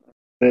school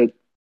that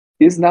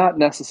is not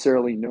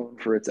necessarily known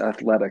for its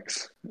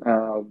athletics.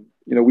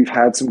 We've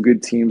had some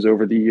good teams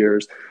over the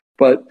years,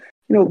 but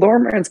Lower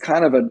Merion's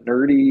kind of a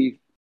nerdy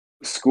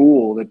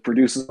school that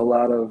produces a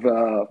lot of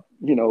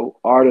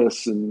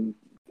artists and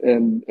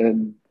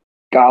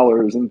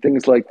scholars and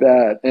things like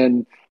that.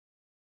 And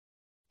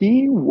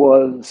he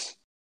was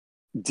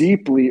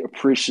deeply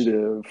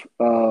appreciative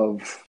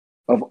of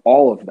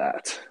all of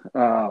that,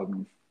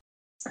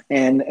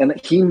 and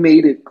he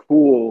made it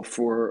cool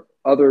for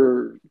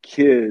other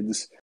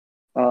kids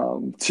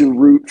to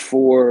root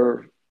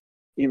for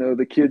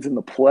the kids in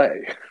the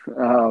play.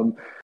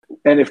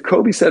 And if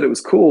Kobe said it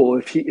was cool,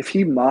 if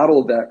he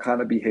modeled that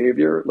kind of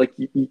behavior, like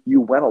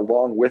you went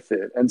along with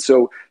it. And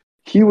so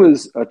he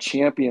was a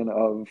champion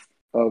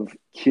of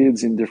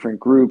kids in different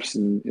groups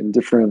and in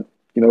different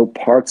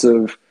parts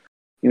of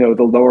the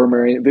Lower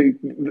Merion,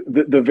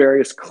 the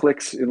various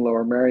cliques in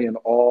Lower Merion,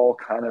 all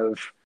kind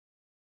of,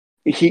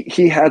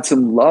 he had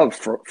some love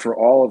for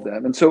all of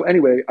them. And so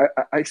anyway,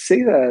 I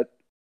say that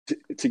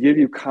to give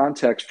you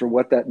context for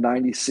what that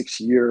 96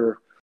 year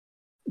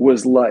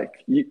was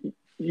like.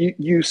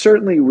 You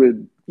certainly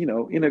would,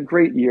 in a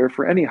great year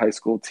for any high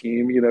school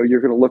team,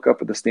 you're going to look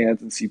up at the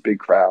stands and see big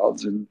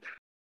crowds,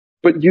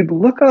 but you'd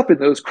look up in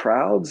those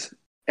crowds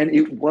and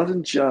it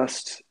wasn't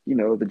just,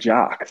 the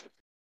jocks.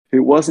 It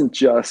wasn't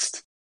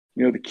just,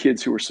 the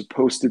kids who were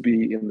supposed to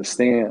be in the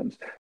stands.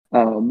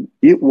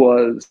 It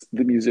was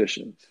the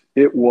musicians.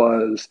 It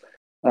was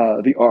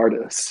the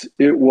artists.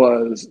 It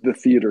was the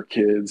theater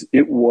kids.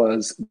 It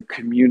was the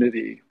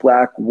community,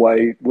 black,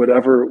 white,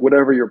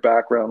 whatever your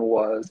background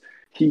was.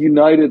 He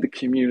united the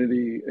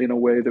community in a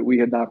way that we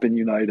had not been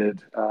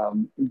united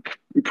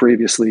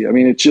previously. I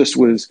mean, it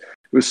was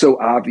so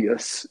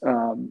obvious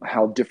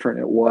how different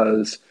it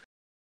was,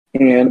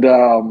 and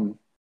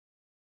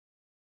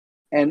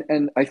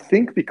I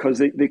think because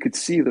they could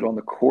see that on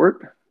the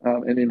court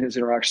and in his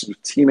interactions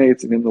with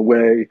teammates and in the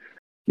way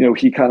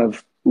he kind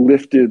of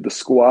lifted the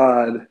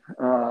squad,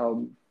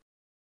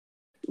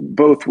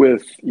 both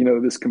with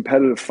this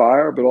competitive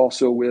fire, but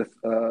also with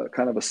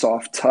kind of a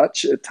soft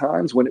touch at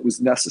times when it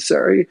was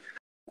necessary.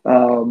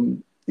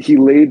 He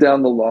laid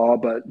down the law,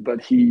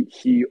 but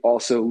he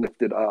also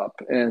lifted up,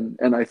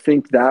 and I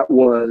think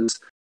that's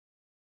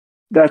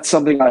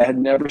something I had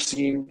never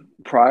seen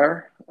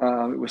prior.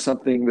 It was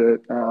something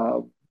that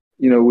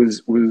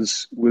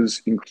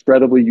was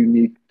incredibly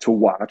unique to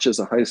watch as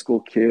a high school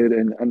kid,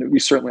 and we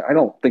certainly, I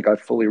don't think I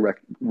fully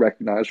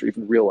recognized or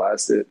even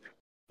realized it,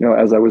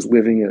 as I was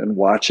living it and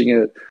watching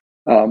it.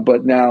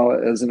 But now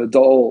as an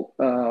adult,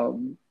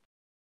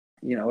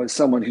 as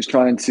someone who's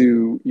trying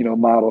to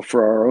model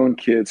for our own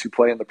kids who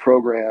play in the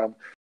program,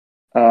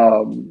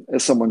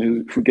 as someone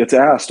who gets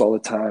asked all the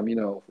time,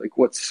 like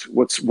what's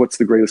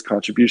the greatest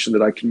contribution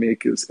that I can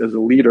make as a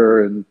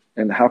leader,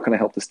 and how can I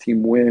help this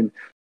team win?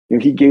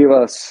 He gave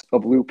us a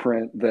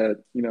blueprint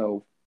that,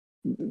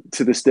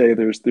 to this day,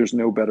 there's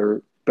no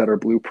better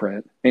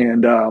blueprint.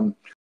 And,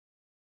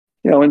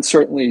 and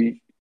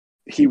certainly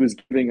he was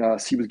giving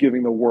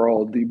the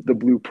world the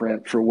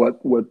blueprint for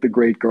what the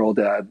great girl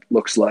dad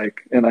looks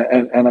like. And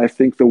I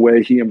think the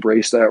way he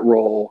embraced that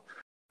role,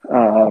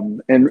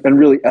 and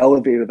really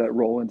elevated that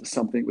role into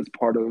something that was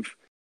part of,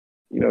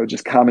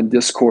 just common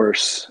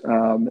discourse,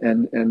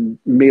 and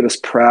made us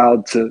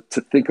proud to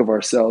think of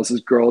ourselves as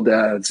girl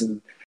dads,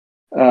 and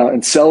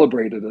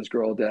celebrated as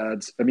girl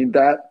dads. I mean,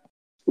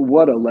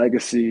 what a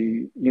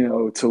legacy,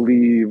 to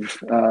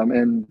leave.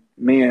 And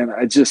man,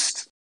 I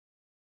just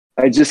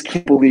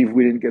can't believe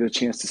we didn't get a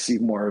chance to see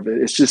more of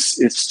it.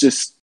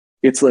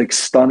 It's like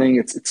stunning.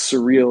 It's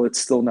surreal. It's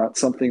still not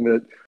something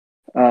that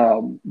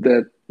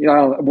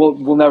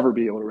we'll never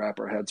be able to wrap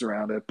our heads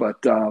around it.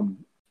 But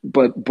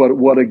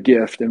what a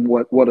gift, and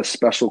what a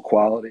special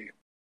quality.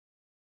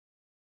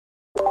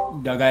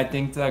 Doug, I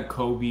think that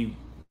Kobe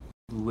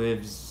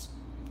lives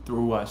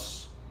through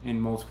us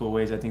in multiple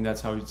ways. I think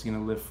that's how he's going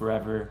to live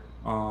forever.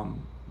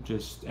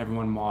 Just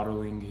everyone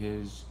modeling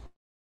his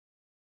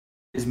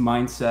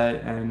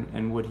mindset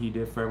and what he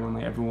did for everyone.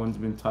 Like, everyone's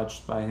been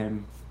touched by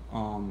him,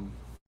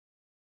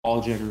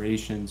 all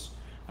generations.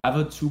 I have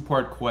a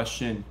two-part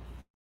question.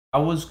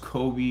 How was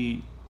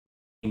Kobe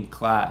in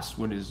class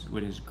with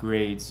his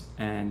grades,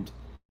 and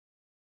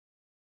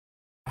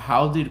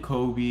how did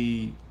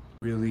Kobe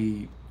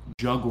really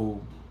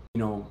juggle,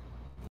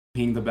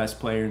 being the best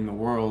player in the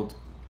world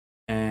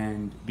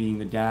and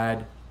being a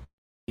dad,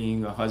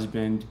 being a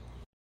husband,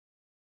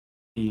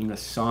 being a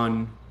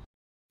son,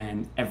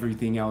 and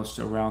everything else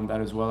around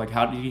that as well? Like,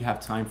 how did he have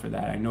time for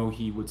that? I know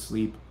he would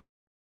sleep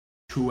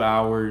 2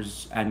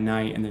 hours at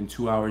night and then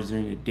 2 hours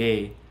during the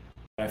day,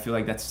 but I feel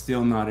like that's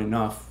still not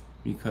enough,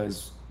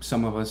 because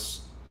some of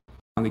us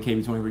on the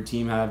KB24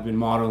 team have been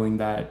modeling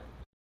that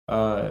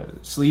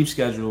sleep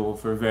schedule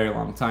for a very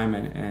long time,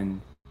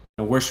 and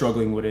we're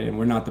struggling with it, and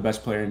we're not the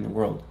best player in the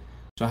world.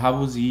 So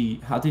how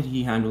did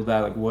he handle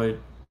that? Like, what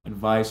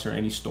advice or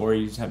any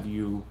stories have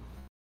you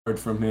heard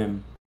from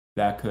him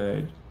that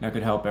could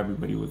help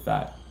everybody with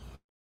that?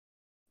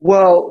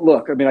 Well,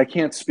 look, I mean, I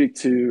can't speak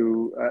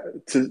to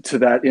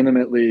that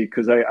intimately,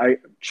 because I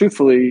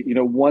truthfully,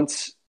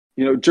 once,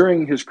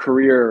 during his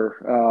career,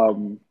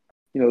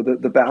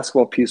 the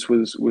basketball piece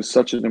was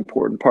such an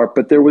important part,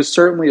 but there was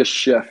certainly a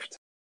shift,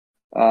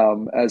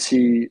 as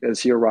he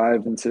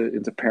arrived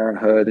into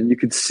parenthood, and you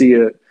could see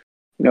it,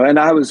 and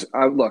I was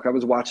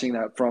watching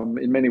that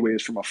in many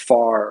ways from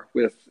afar,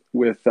 with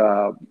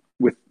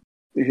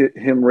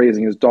him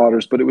raising his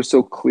daughters, but it was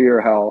so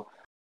clear how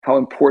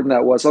important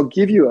that was. I'll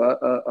give you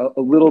a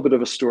little bit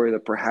of a story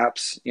that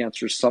perhaps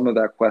answers some of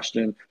that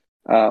question,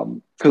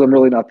 because I'm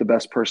really not the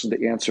best person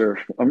to answer.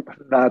 I'm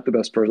not the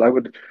best person. I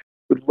would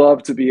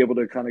love to be able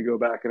to kind of go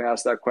back and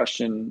ask that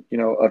question,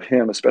 of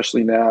him,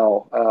 especially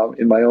now,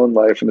 in my own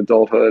life and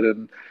adulthood,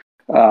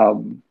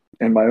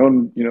 and my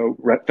own,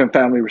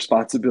 family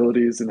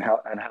responsibilities, and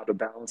how to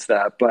balance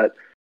that. But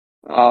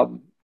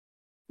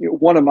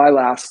one of my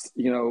last,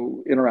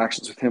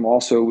 interactions with him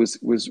also was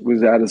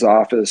at his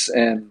office,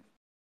 and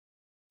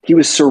he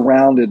was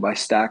surrounded by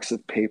stacks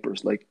of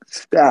papers, like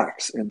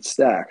stacks and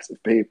stacks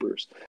of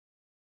papers.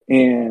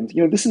 And,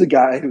 this is a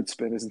guy who'd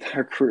spent his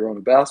entire career on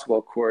a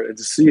basketball court, and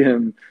to see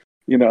him,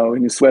 in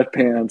his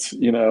sweatpants,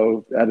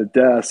 at a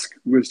desk,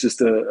 was just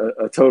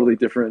a totally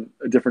different,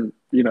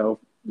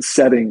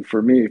 setting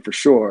for me, for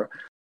sure.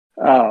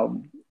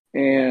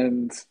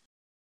 And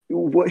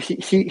what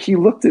he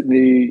looked at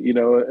me,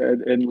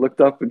 and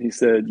looked up, and he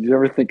said, "You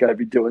ever think I'd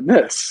be doing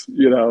this?"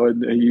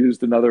 And he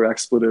used another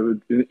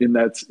expletive in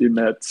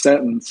that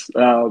sentence.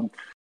 And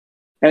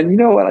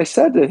what I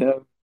said to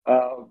him,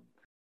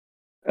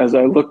 as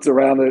I looked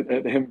around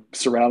at him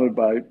surrounded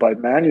by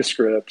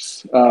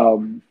manuscripts,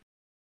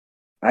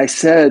 I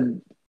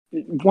said,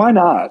 "Why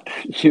not?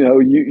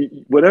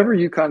 Whatever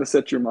you kind of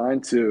set your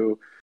mind to,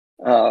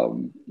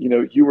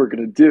 you were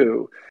going to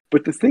do."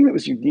 But the thing that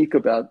was unique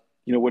about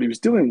what he was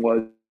doing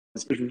was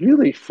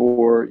really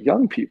for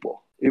young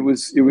people. It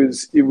was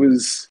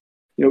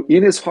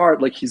in his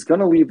heart, like, he's going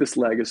to leave this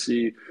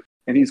legacy,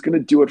 and he's going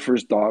to do it for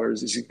his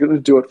daughters. He's going to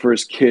do it for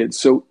his kids.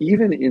 So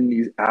even in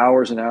these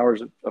hours and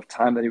hours of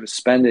time that he was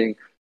spending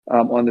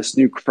on this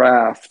new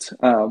craft,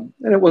 and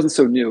it wasn't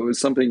so new. It was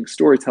something,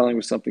 storytelling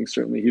was something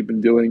certainly he'd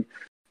been doing,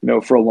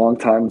 for a long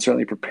time, and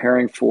certainly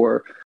preparing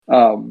for.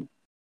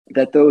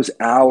 That those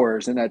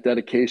hours and that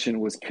dedication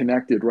was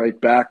connected right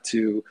back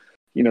to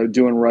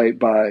doing right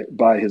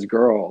by his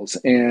girls.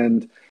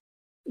 And,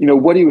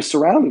 what he was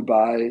surrounded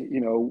by,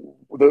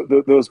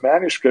 those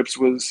manuscripts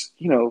was,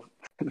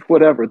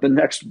 whatever, the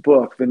next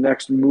book, the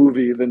next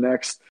movie, the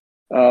next,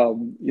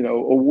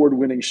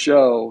 award-winning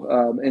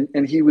show.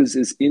 And he was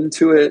as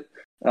into it,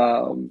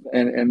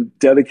 and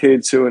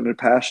dedicated to it and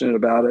passionate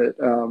about it,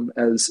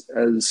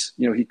 as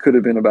he could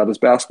have been about his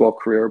basketball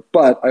career.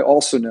 But I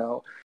also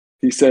know,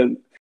 he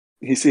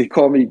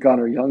called me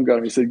Gunner, young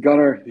Gunner. He said,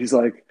 Gunner, he's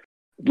like,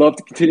 I'd love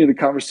to continue the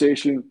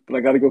conversation, but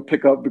I got to go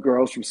pick up the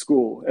girls from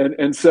school.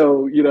 And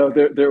so,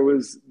 there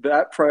was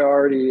that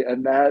priority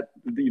and that,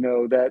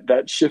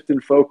 that shift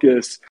in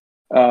focus.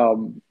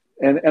 And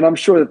I'm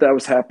sure that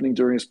was happening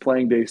during his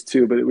playing days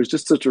too, but it was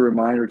just such a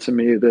reminder to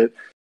me that,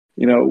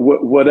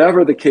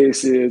 whatever the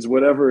case is,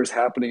 whatever is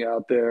happening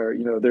out there,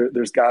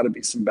 there's got to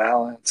be some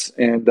balance.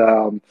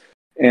 And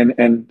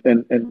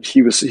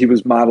he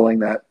was modeling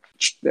that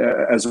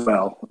as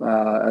well,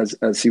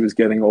 as he was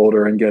getting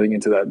older and getting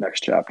into that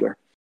next chapter.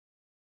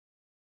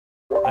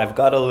 I've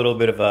got a little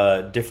bit of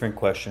a different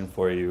question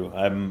for you.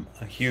 I'm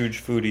a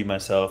huge foodie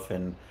myself,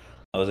 and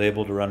I was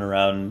able to run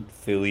around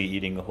Philly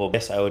eating a whole.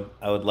 Yes, I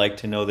would like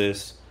to know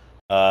this,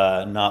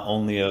 not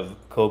only of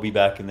Kobe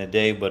back in the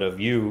day, but of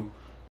you.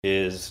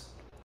 Is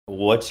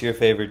what's your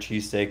favorite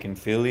cheesesteak in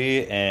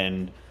Philly,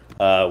 and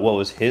what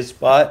was his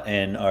spot,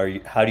 and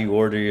how do you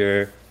order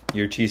your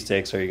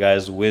cheesesteaks? Are you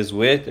guys whiz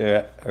wit,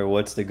 or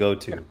what's the go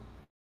to?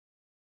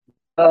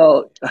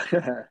 Well,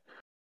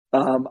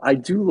 I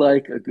do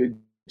like a good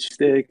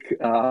steak,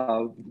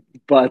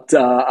 but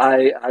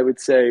I would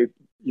say,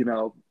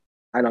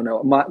 I don't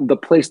know. The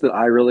place that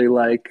I really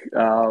like,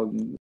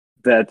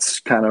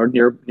 that's kind of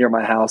near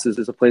my house,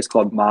 is a place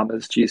called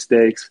Mama's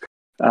Cheesesteaks.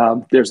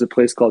 There's a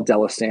place called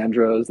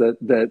Delisandro's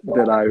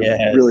that I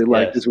really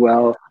like as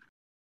well.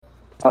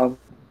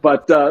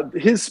 But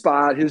his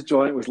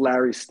joint was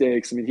Larry's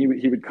Steaks. I mean,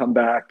 he would come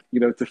back,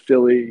 to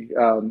Philly.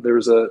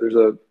 There's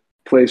a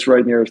place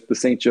right near the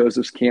St.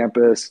 Joseph's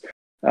campus,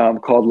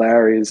 called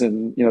Larry's,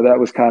 and that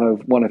was kind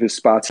of one of his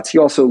spots. He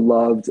also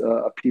loved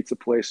a pizza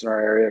place in our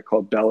area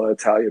called Bella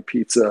Italia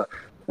Pizza.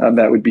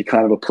 That would be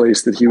kind of a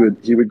place that he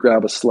would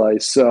grab a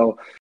slice. So,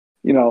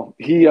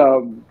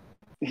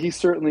 he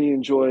certainly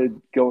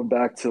enjoyed going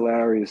back to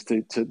Larry's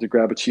to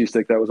grab a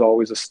cheesesteak. That was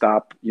always a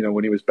stop,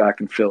 when he was back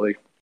in Philly.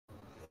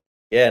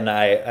 Yeah, and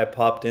I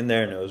popped in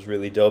there, and it was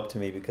really dope to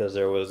me because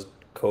there was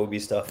Kobe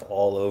stuff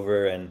all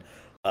over, and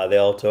they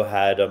also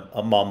had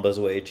a Mamba's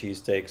Way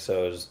cheesesteak.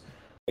 So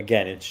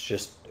again,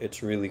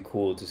 it's really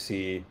cool to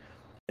see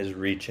his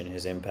reach and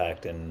his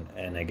impact,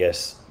 and I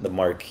guess the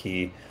mark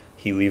he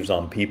leaves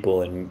on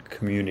people and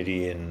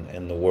community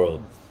and the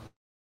world.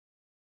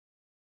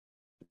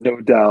 No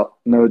doubt.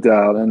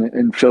 And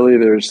in Philly,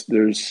 there's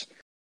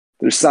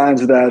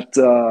signs of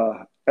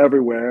that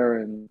everywhere,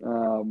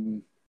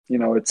 and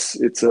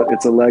it's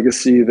a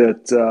legacy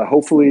that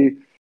hopefully,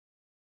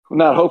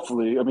 not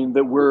hopefully, I mean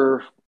that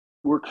we're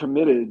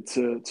committed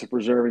to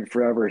preserving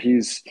forever.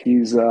 He's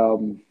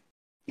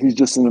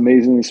just an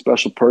amazingly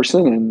special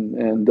person,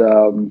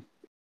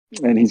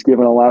 and he's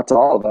given a lot to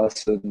all of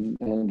us,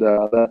 and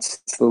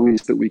that's the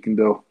least that we can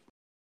do.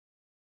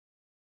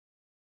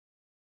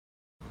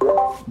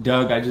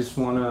 Doug, I just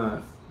want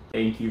to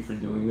thank you for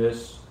doing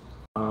this.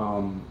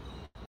 I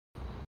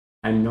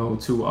know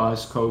to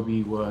us,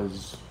 Kobe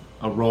was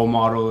a role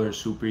model or a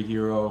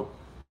superhero,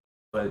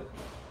 but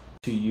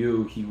to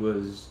you, he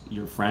was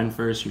your friend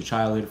first, your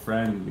childhood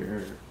friend,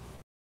 your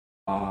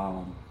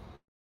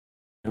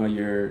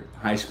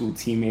high school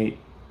teammate.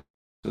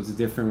 So it's a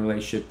different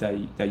relationship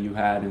that you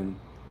had, and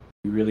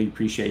we really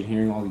appreciate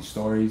hearing all these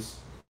stories.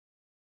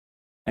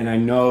 And I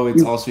know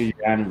it's also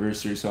your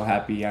anniversary, so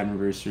happy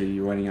anniversary,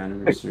 your wedding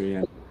anniversary.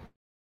 And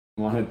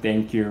I want to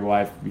thank your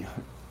wife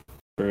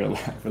for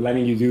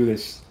letting you do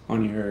this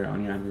on your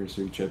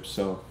anniversary trip.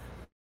 So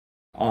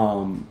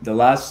the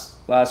last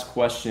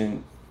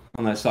question,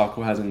 unless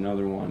Sako has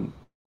another one.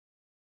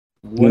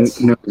 What's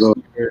your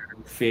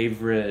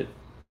favorite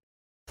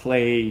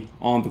play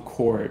on the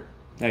court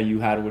that you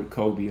had with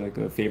Kobe, like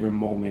a favorite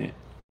moment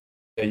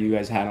that you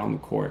guys had on the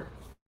court?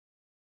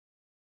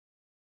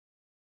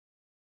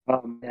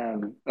 Oh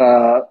man,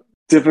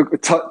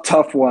 difficult,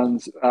 tough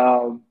ones.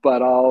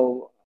 But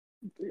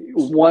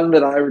one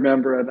that I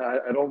remember, and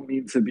I don't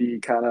mean to be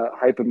kind of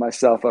hyping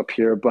myself up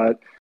here, but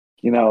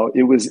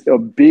it was a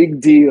big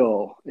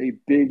deal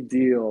in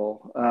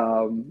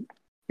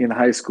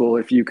high school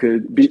if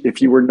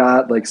you were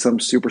not like some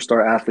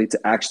superstar athlete to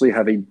actually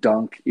have a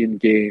dunk in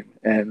game.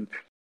 And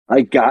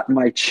I got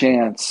my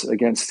chance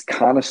against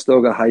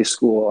Conestoga High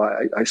School.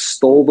 I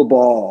stole the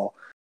ball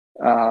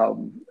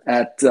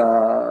at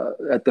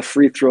the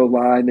free throw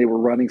line. They were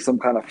running some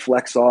kind of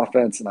flex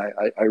offense, and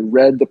I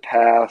read the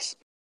pass.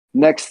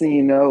 Next thing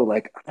you know,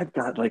 like I've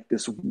got like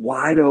this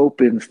wide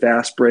open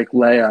fast break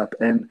layup,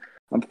 and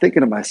I'm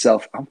thinking to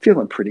myself, I'm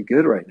feeling pretty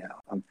good right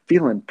now. I'm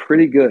feeling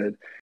pretty good.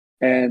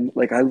 And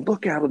like I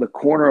look out of the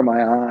corner of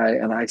my eye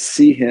and I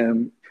see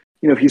him,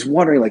 he's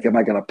wondering like, am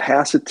I going to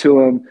pass it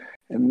to him?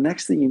 And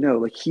next thing you know,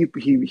 like he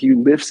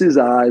lifts his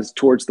eyes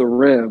towards the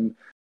rim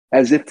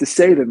as if to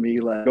say to me,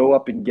 like, go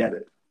up and get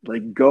it.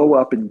 Like, go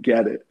up and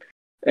get it.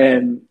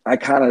 And I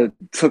kind of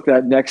took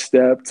that next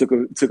step, took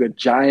a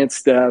giant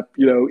step,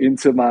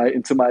 into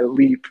my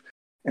leap.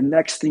 And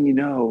next thing you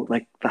know,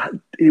 like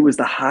it was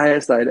the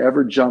highest I had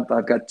ever jumped.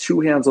 I've got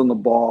two hands on the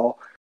ball.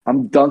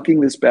 I'm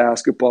dunking this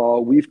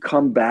basketball. We've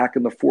come back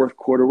in the fourth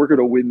quarter. We're going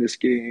to win this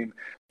game.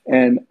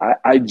 And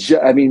I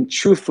mean,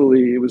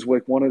 truthfully, it was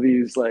like one of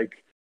these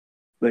like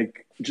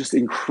just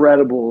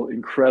incredible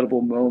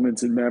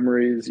moments and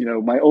memories.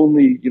 My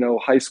only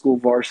high school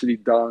varsity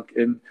dunk,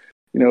 and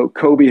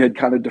Kobe had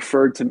kind of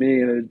deferred to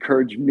me and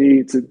encouraged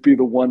me to be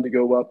the one to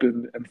go up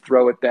and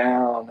throw it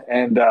down.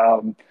 And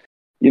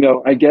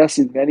I guess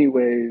in many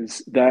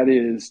ways that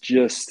is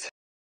just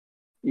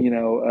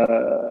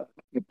the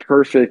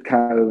perfect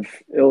kind of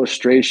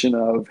illustration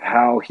of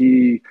how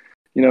he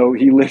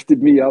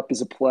lifted me up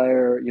as a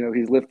player.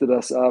 He's lifted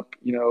us up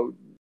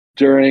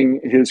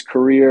during his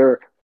career.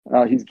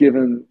 He's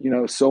given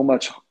so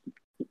much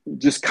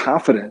just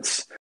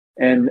confidence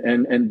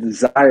and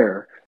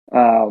desire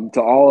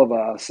to all of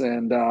us,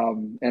 and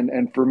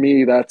for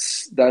me,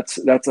 that's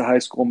a high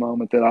school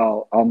moment that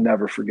I'll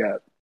never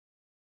forget.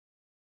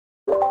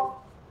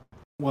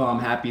 Well, I'm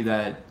happy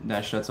that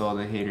shuts all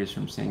the haters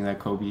from saying that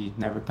Kobe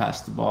never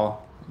passed the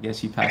ball. I guess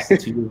he passed it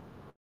to you,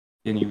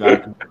 and you got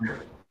it.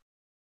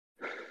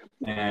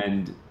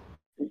 And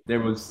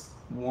there was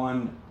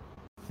one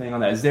thing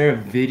on that. Is there a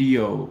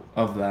video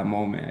of that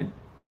moment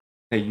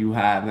that you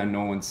have that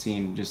no one's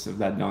seen, just of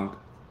that dunk,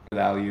 the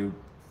alley-oop?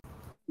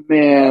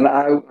 Man,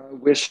 I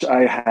wish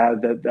I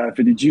had that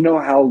video. Do you know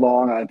how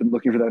long I've been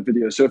looking for that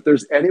video? So if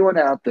there's anyone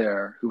out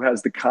there who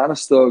has the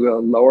Conestoga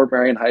Lower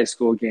Merion High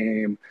School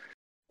game,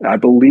 I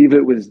believe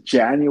it was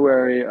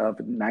January of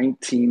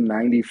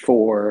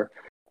 1994.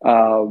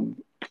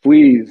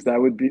 Please, that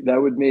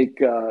would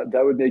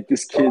make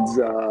this kid's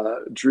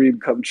dream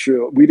come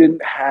true. We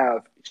didn't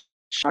have,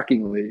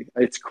 shockingly,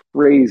 it's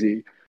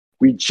crazy.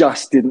 We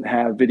just didn't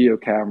have video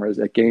cameras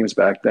at games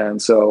back then,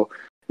 so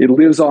it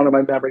lives on in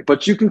my memory.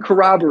 But you can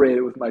corroborate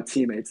it with my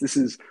teammates.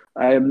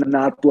 I am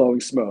not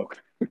blowing smoke.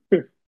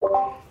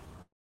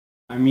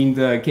 I mean,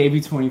 the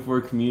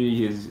KB24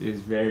 community is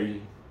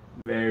very,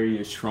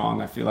 very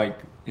strong. I feel like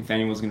if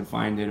anyone's gonna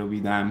find it, it'll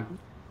be them.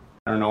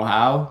 I don't know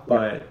how,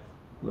 but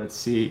let's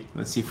see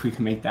if we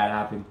can make that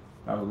happen.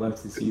 I would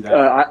love to see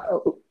that.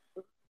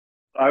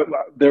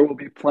 There will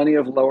be plenty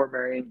of Lower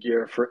Merion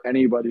gear for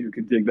anybody who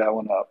can dig that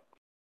one up.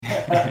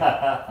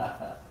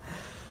 I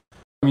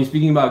mean,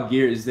 speaking about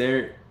gear, is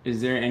there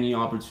any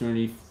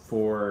opportunity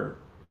for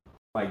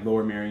like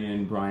Lower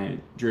Merion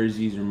Bryant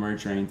jerseys or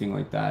merch or anything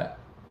like that?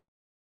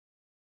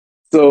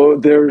 So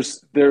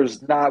there's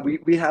not.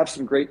 We have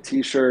some great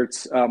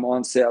T-shirts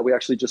on sale. We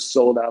actually just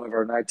sold out of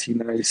our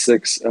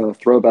 1996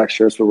 throwback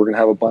shirts, but we're gonna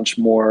have a bunch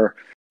more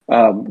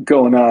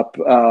going up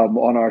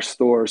on our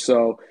store.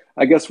 So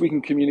I guess we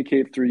can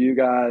communicate through you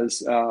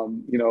guys.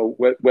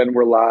 When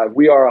we're live,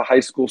 we are a high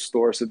school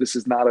store, so this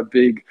is not a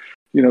big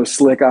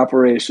slick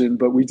operation,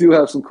 but we do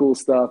have some cool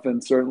stuff,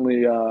 and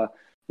certainly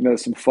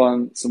some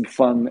fun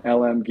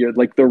LM gear,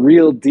 like the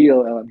real deal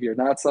LM gear,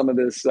 not some of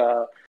this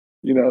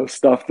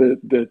stuff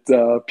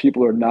that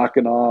people are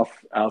knocking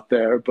off out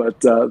there, but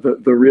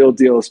the real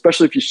deal.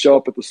 Especially if you show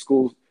up at the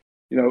school,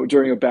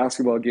 during a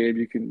basketball game,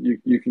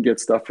 you can get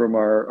stuff from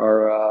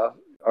our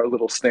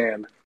little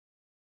stand.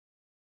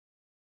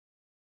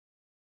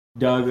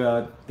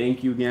 Doug,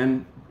 thank you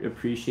again.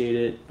 Appreciate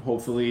it.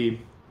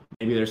 Hopefully,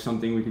 maybe there's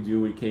something we could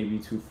do with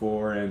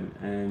KB24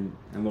 and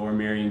Lower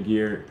Merion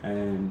gear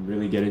and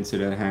really get into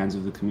the hands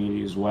of the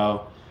community as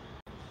well.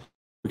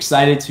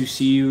 Excited to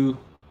see you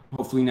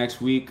hopefully next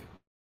week.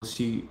 We'll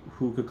see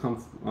who could come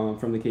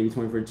from the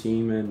KB24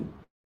 team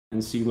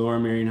and see Lower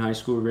Merion High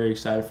School. We're very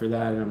excited for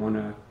that, and I want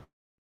to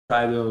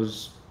try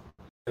those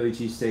Philly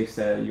cheesesteaks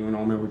that you and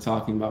Omer were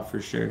talking about for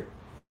sure.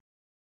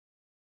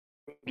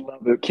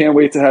 Love it. Can't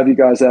wait to have you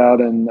guys out,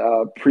 and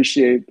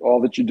appreciate all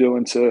that you're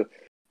doing to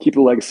keep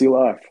the legacy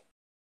alive.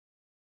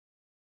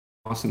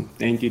 Awesome.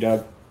 Thank you,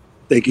 Doug.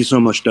 Thank you so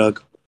much,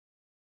 Doug.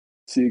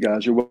 See you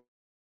guys. You're welcome.